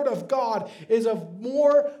Word of God is of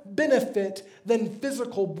more benefit than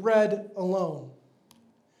physical bread alone.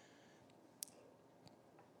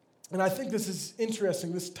 And I think this is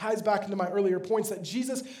interesting. This ties back into my earlier points that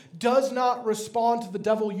Jesus does not respond to the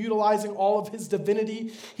devil utilizing all of his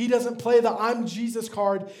divinity. He doesn't play the I'm Jesus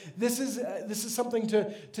card. This is something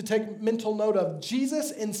to take mental note of. Jesus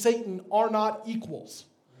and Satan are not equals.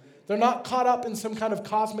 They're not caught up in some kind of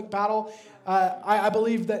cosmic battle. I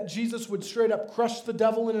believe that Jesus would straight up crush the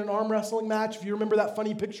devil in an arm wrestling match. If you remember that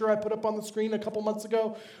funny picture I put up on the screen a couple months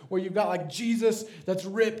ago, where you've got like Jesus that's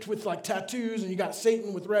ripped with like tattoos, and you got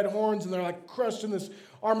Satan with red horns, and they're like crushed in this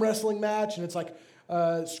arm wrestling match, and it's like,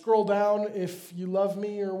 scroll down if you love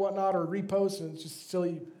me or whatnot, or repost, and it's just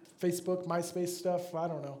silly Facebook, MySpace stuff. I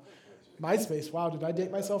don't know. MySpace, wow, did I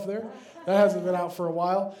date myself there? That hasn't been out for a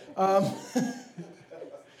while.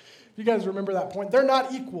 You guys remember that point? They're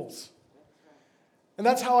not equals. And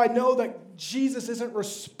that's how I know that Jesus isn't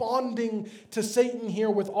responding to Satan here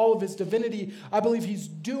with all of his divinity. I believe he's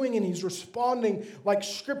doing and he's responding like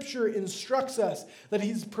Scripture instructs us, that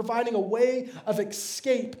he's providing a way of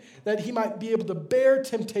escape, that he might be able to bear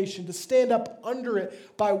temptation, to stand up under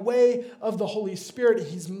it by way of the Holy Spirit.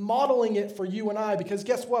 He's modeling it for you and I, because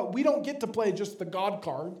guess what? We don't get to play just the God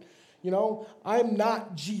card. I'm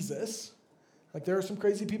not Jesus. Like, there are some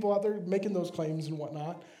crazy people out there making those claims and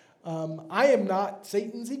whatnot. I am not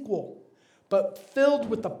Satan's equal, but filled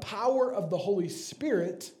with the power of the Holy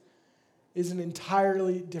Spirit is an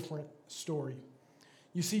entirely different story.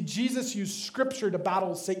 You see, Jesus used Scripture to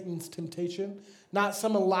battle Satan's temptation, not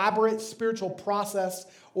some elaborate spiritual process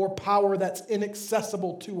or power that's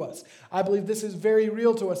inaccessible to us. I believe this is very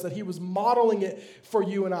real to us, that he was modeling it for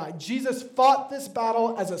you and I. Jesus fought this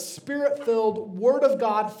battle as a Spirit-filled, Word of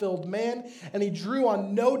God-filled man, and he drew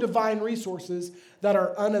on no divine resources that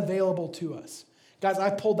are unavailable to us. Guys, I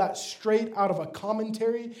pulled that straight out of a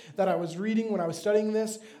commentary that I was reading when I was studying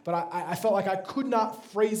this, but I felt like I could not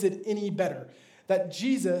phrase it any better. That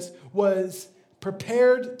Jesus was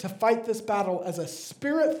prepared to fight this battle as a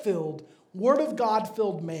Spirit-filled, Word of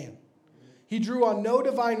God-filled man. He drew on no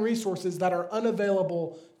divine resources that are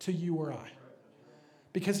unavailable to you or I,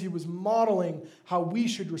 because he was modeling how we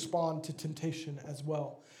should respond to temptation as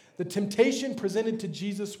well. The temptation presented to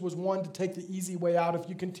Jesus was one to take the easy way out. If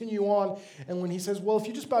you continue on, and when he says, well, if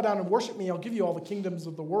you just bow down and worship me, I'll give you all the kingdoms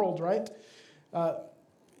of the world, right?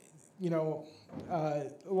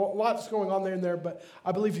 Lots going on there, but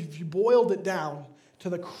I believe if you boiled it down to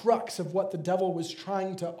the crux of what the devil was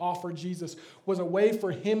trying to offer Jesus, was a way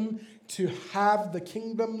for him to have the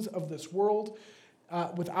kingdoms of this world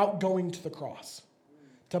without going to the cross,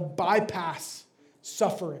 to bypass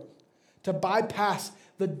suffering, to bypass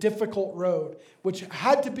the difficult road, which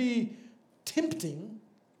had to be tempting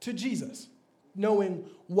to Jesus, knowing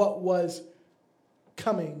what was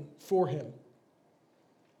coming for him,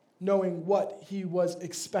 knowing what he was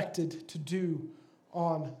expected to do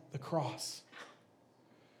on the cross.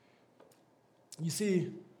 You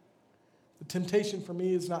see, the temptation for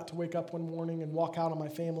me is not to wake up one morning and walk out on my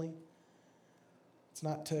family. It's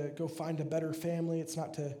not to go find a better family. It's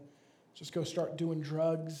not to just go start doing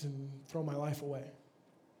drugs and throw my life away.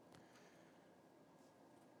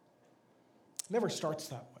 It never starts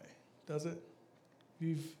that way, does it?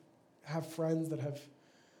 You have friends that have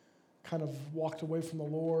kind of walked away from the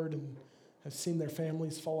Lord and have seen their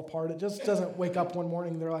families fall apart. It just doesn't wake up one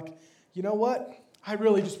morning and they're like, you know what? I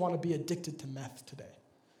really just want to be addicted to meth today,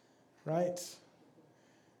 right?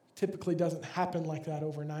 Typically doesn't happen like that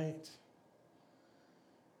overnight.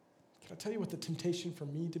 Can I tell you what the temptation for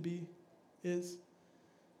me to be is?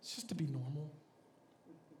 It's just to be normal.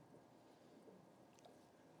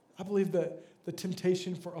 I believe that the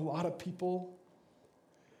temptation for a lot of people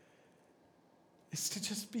is to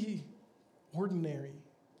just be ordinary.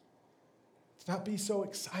 To not be so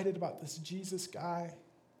excited about this Jesus guy.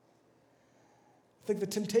 I think the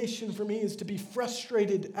temptation for me is to be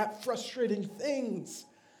frustrated at frustrating things.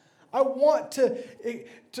 I want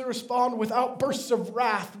to respond with outbursts of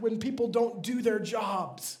wrath when people don't do their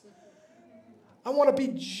jobs. I want to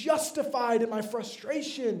be justified in my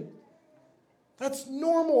frustration. That's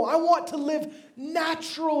normal. I want to live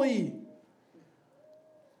naturally.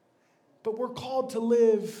 But we're called to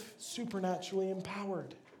live supernaturally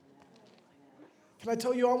empowered. Can I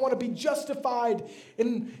tell you, I want to be justified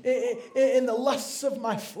in the lusts of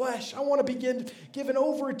my flesh. I want to be given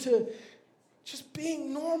over to just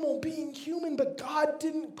being normal, being human. But God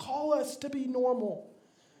didn't call us to be normal.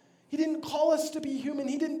 He didn't call us to be human.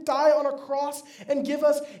 He didn't die on a cross and give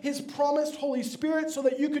us his promised Holy Spirit so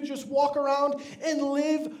that you could just walk around and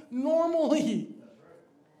live normally.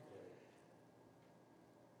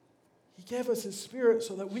 He gave us his Spirit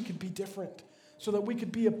so that we could be different, so that we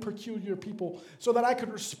could be a peculiar people, so that I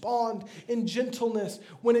could respond in gentleness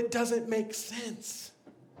when it doesn't make sense.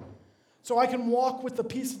 So I can walk with the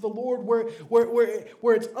peace of the Lord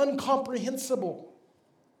where it's incomprehensible.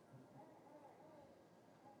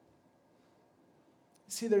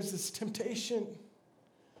 See, there's this temptation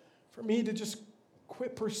for me to just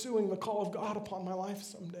quit pursuing the call of God upon my life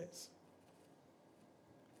some days.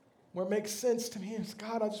 Where it makes sense to me is,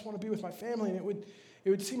 God, I just want to be with my family. And it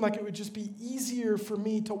would seem like it would just be easier for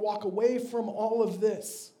me to walk away from all of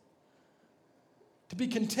this. To be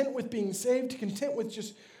content with being saved, content with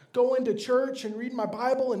just going to church and reading my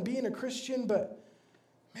Bible and being a Christian. But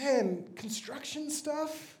man, construction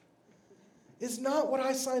stuff is not what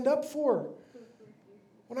I signed up for.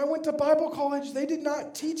 When I went to Bible college, they did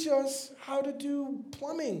not teach us how to do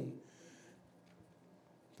plumbing.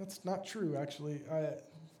 That's not true, actually.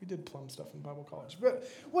 We did plumb stuff in Bible college, but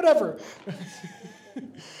whatever. You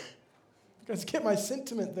guys get my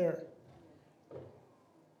sentiment there.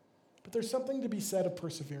 But there's something to be said of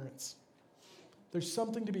perseverance. There's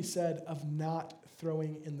something to be said of not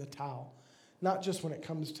throwing in the towel. Not just when it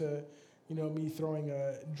comes to, me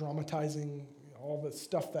dramatizing all the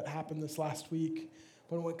stuff that happened this last week.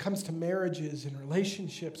 But when it comes to marriages and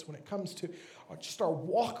relationships, when it comes to just our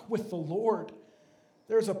walk with the Lord,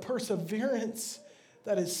 there's a perseverance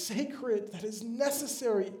that is sacred, that is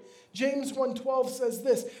necessary. James 1:12 says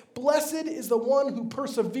this, "Blessed is the one who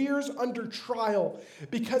perseveres under trial,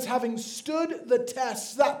 because having stood the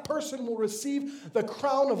test, that person will receive the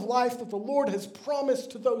crown of life that the Lord has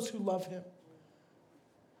promised to those who love him."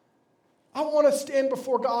 I want to stand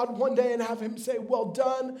before God one day and have him say, "Well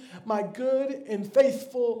done, my good and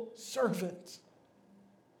faithful servant."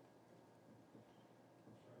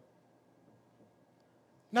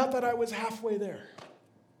 Not that I was halfway there.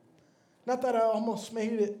 Not that I almost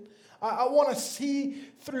made it. I want to see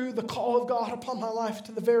through the call of God upon my life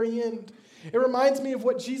to the very end. It reminds me of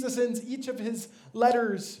what Jesus ends each of his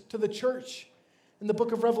letters to the church in the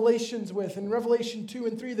book of Revelations with. In Revelation 2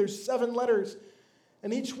 and 3, there's 7 letters.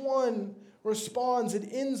 And each one responds,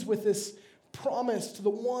 it ends with this promise to the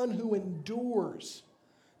one who endures,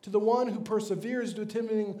 to the one who perseveres,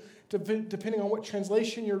 depending on what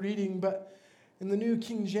translation you're reading. But in the New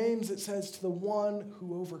King James, it says, to the one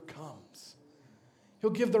who overcomes. He'll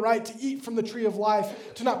give the right to eat from the tree of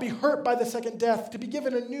life, to not be hurt by the second death, to be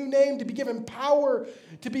given a new name, to be given power,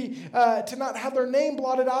 to not have their name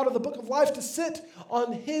blotted out of the book of life, to sit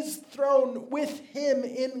on his throne with him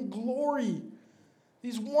in glory.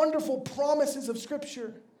 These wonderful promises of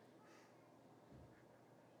Scripture.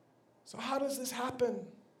 So how does this happen?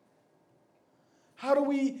 How do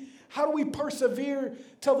we persevere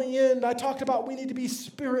till the end? I talked about we need to be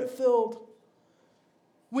Spirit-filled.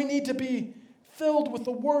 We need to be filled with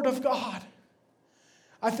the Word of God.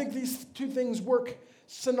 I think these two things work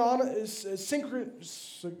I'm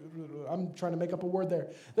trying to make up a word there.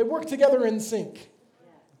 They work together in sync.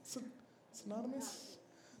 Synonymous?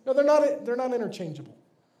 No, they're not interchangeable.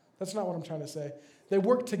 That's not what I'm trying to say. They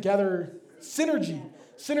work together. Synergy.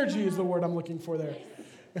 Synergy is the word I'm looking for there.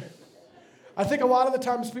 I think a lot of the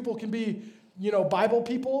times people can be, Bible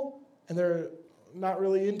people, and they're not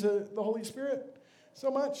really into the Holy Spirit so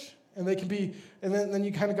much. And they can be, and then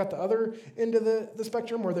you kind of got the other end of the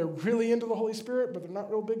spectrum where they're really into the Holy Spirit, but they're not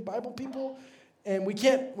real big Bible people. And we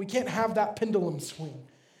can't have that pendulum swing.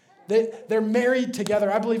 They're married together.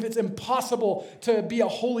 I believe it's impossible to be a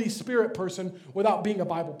Holy Spirit person without being a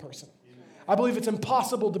Bible person. I believe it's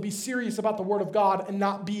impossible to be serious about the Word of God and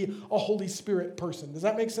not be a Holy Spirit person. Does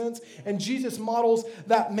that make sense? And Jesus models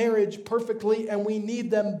that marriage perfectly, and we need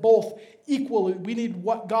them both equally. We need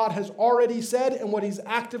what God has already said and what he's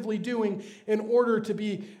actively doing in order to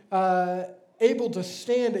be able to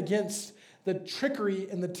stand against the trickery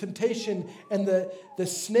and the temptation and the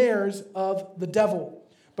snares of the devil.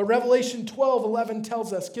 But Revelation 12:11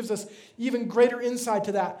 tells us, gives us even greater insight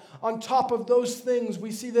to that. On top of those things,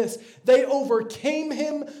 we see this. They overcame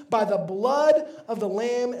him by the blood of the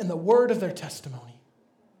Lamb and the word of their testimony.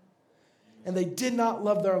 And they did not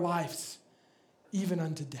love their lives even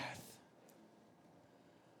unto death.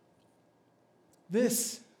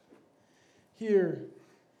 This here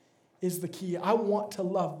is the key. I want to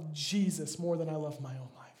love Jesus more than I love my own life.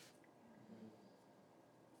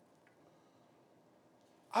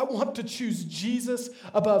 I want to choose Jesus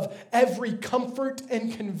above every comfort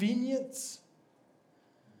and convenience.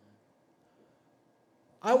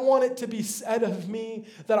 I want it to be said of me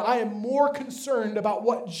that I am more concerned about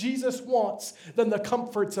what Jesus wants than the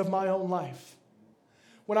comforts of my own life.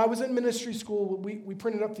 When I was in ministry school, we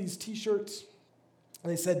printed up these t-shirts, and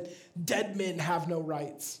they said, "Dead men have no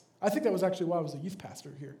rights." I think that was actually why I was a youth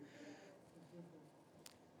pastor here.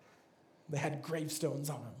 They had gravestones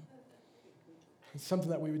on them. It's something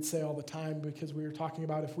that we would say all the time because we were talking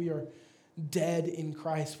about if we are dead in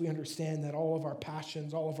Christ, we understand that all of our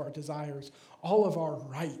passions, all of our desires, all of our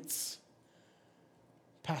rights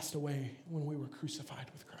passed away when we were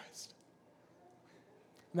crucified with Christ.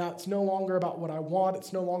 Now it's no longer about what I want.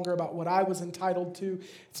 It's no longer about what I was entitled to.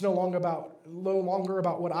 It's no longer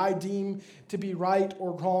about what I deem to be right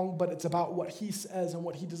or wrong, but it's about what he says and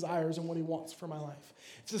what he desires and what he wants for my life.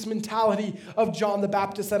 It's this mentality of John the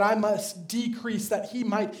Baptist that I must decrease, that he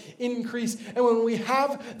might increase. And when we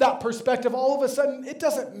have that perspective, all of a sudden, it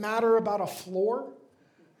doesn't matter about a floor.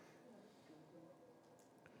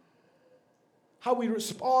 How we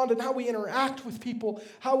respond and how we interact with people,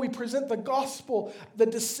 how we present the gospel, the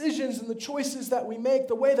decisions and the choices that we make,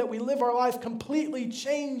 the way that we live our life completely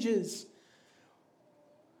changes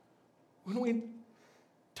when we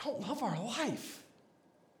don't love our life,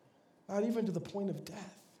 not even to the point of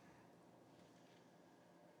death,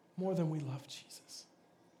 more than we love Jesus.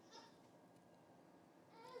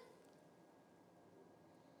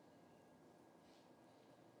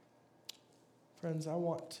 Friends, I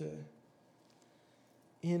want to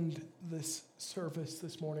end this service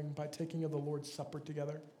this morning by taking of the Lord's Supper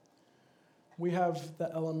together. We have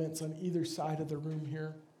the elements on either side of the room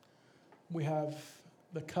here. We have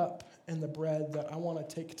the cup and the bread that I want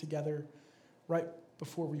to take together right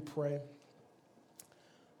before we pray.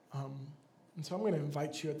 And so I'm going to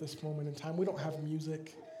invite you at this moment in time. We don't have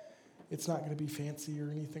music. It's not going to be fancy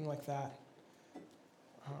or anything like that.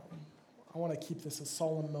 I want to keep this a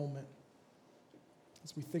solemn moment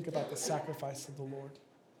as we think about the sacrifice of the Lord.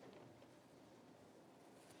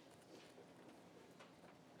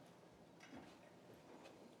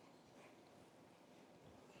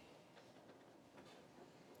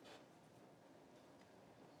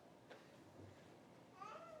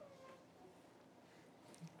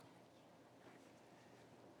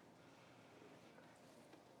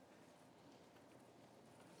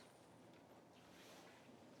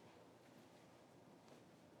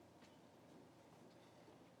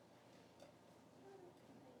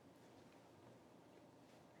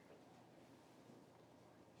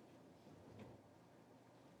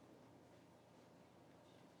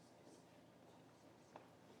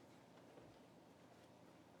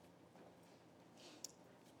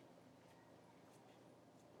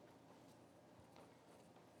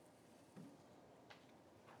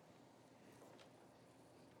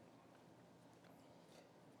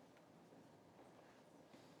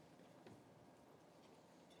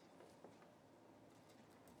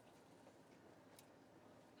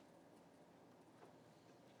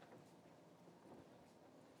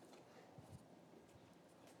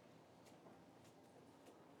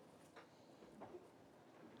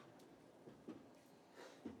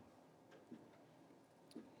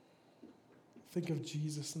 Think of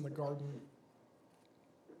Jesus in the Garden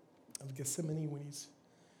of Gethsemane when he's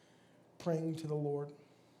praying to the Lord.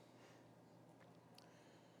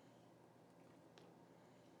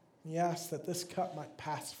 He asks that this cup might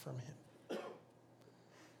pass from him,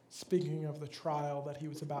 speaking of the trial that he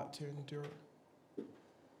was about to endure,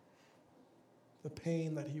 the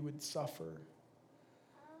pain that he would suffer,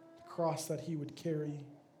 the cross that he would carry,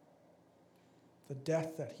 the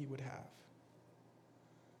death that he would have.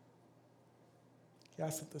 He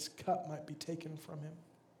asks that this cup might be taken from him.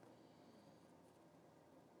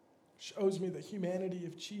 Shows me the humanity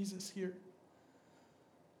of Jesus here,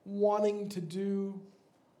 wanting to do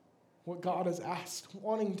what God has asked,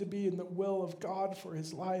 wanting to be in the will of God for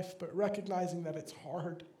his life, but recognizing that it's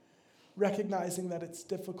hard, recognizing that it's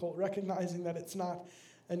difficult, recognizing that it's not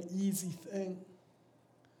an easy thing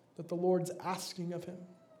that the Lord's asking of him.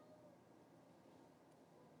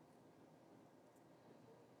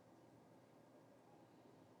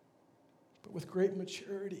 But with great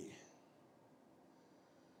maturity,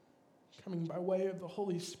 coming by way of the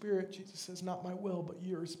Holy Spirit, Jesus says, "Not my will, but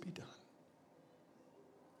yours be done."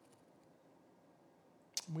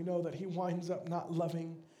 And we know that he winds up not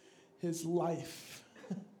loving his life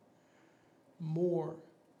more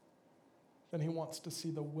than he wants to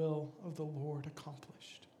see the will of the Lord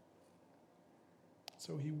accomplished.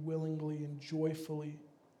 So he willingly and joyfully,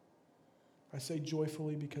 I say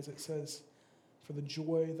joyfully because it says, for the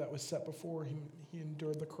joy that was set before him, he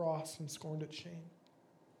endured the cross and scorned its shame.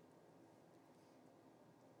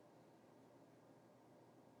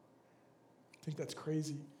 I think that's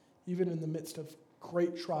crazy. Even in the midst of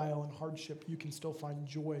great trial and hardship, you can still find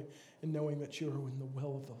joy in knowing that you are in the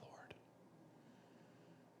will of the Lord.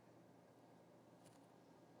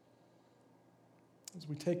 As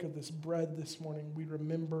we take of this bread this morning, we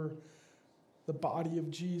remember the body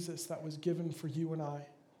of Jesus that was given for you and I,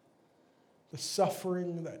 the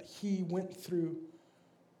suffering that he went through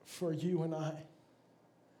for you and I,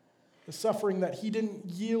 the suffering that he didn't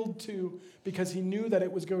yield to because he knew that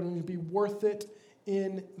it was going to be worth it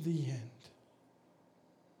in the end.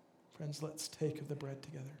 Friends, let's take of the bread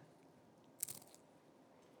together.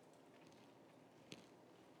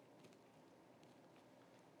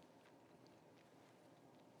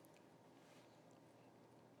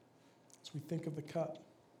 As we think of the cup,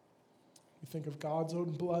 we think of God's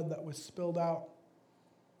own blood that was spilled out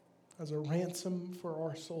as a ransom for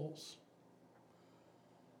our souls.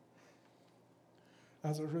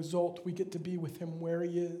 As a result, we get to be with him where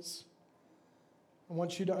he is. I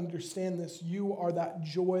want you to understand this. You are that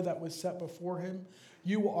joy that was set before him.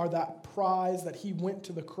 You are that prize that he went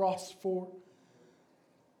to the cross for.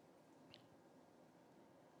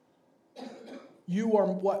 You are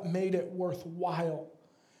what made it worthwhile,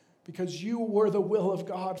 because you were the will of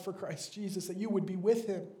God for Christ Jesus, that you would be with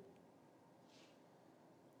him.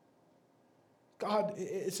 God,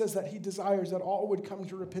 it says that he desires that all would come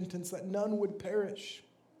to repentance, that none would perish.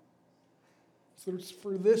 So it's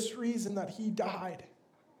for this reason that he died.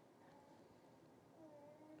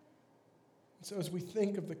 And so as we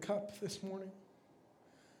think of the cup this morning,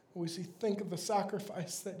 we think of the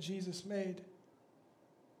sacrifice that Jesus made,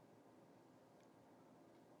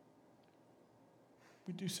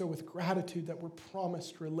 we do so with gratitude that we're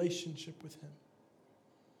promised relationship with him.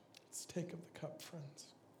 Let's take of the cup, friends.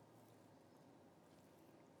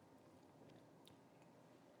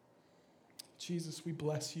 Jesus, we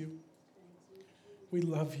bless you. We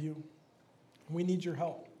love you. We need your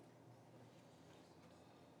help.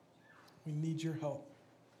 We need your help.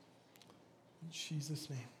 In Jesus'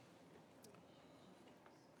 name.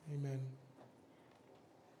 Amen.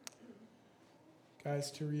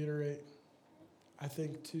 Guys, to reiterate, I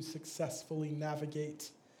think to successfully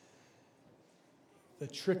navigate the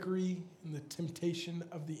trickery and the temptation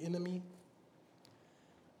of the enemy,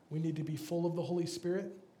 we need to be full of the Holy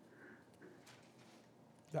Spirit.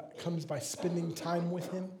 That comes by spending time with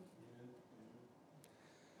him.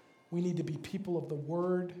 We need to be people of the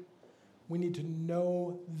Word. We need to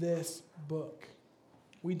know this book.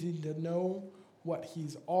 We need to know what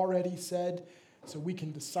he's already said so we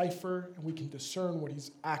can decipher and we can discern what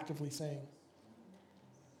he's actively saying.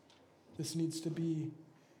 This needs to be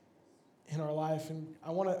in our life. And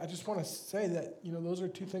I just want to say that, those are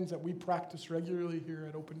two things that we practice regularly here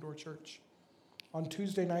at Open Door Church. On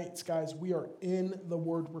Tuesday nights, guys, we are in the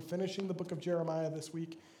Word. We're finishing the book of Jeremiah this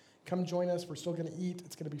week. Come join us. We're still going to eat.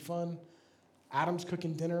 It's going to be fun. Adam's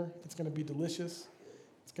cooking dinner. It's going to be delicious.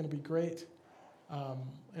 It's going to be great. And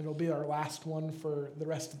it'll be our last one for the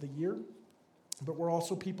rest of the year. But we're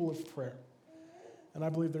also people of prayer. And I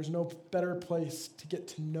believe there's no better place to get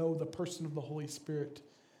to know the person of the Holy Spirit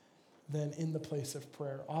than in the place of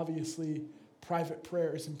prayer. Obviously, private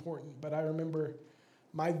prayer is important, but I remember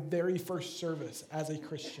my very first service as a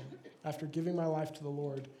Christian, after giving my life to the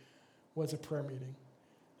Lord, was a prayer meeting.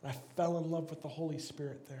 And I fell in love with the Holy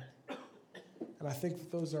Spirit there. And I think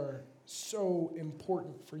that those are so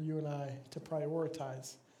important for you and I to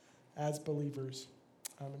prioritize as believers.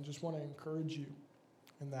 And just want to encourage you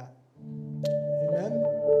in that. Amen.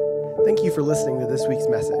 Thank you for listening to this week's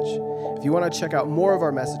message. If you want to check out more of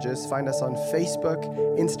our messages, find us on Facebook,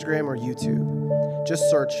 Instagram, or YouTube. Just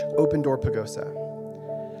search Open Door Pagosa.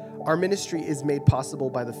 Our ministry is made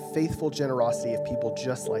possible by the faithful generosity of people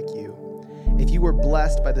just like you. If you were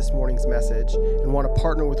blessed by this morning's message and want to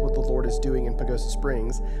partner with what the Lord is doing in Pagosa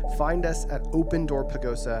Springs, find us at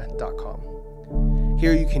opendoorpagosa.com.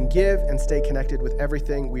 Here you can give and stay connected with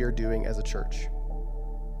everything we are doing as a church.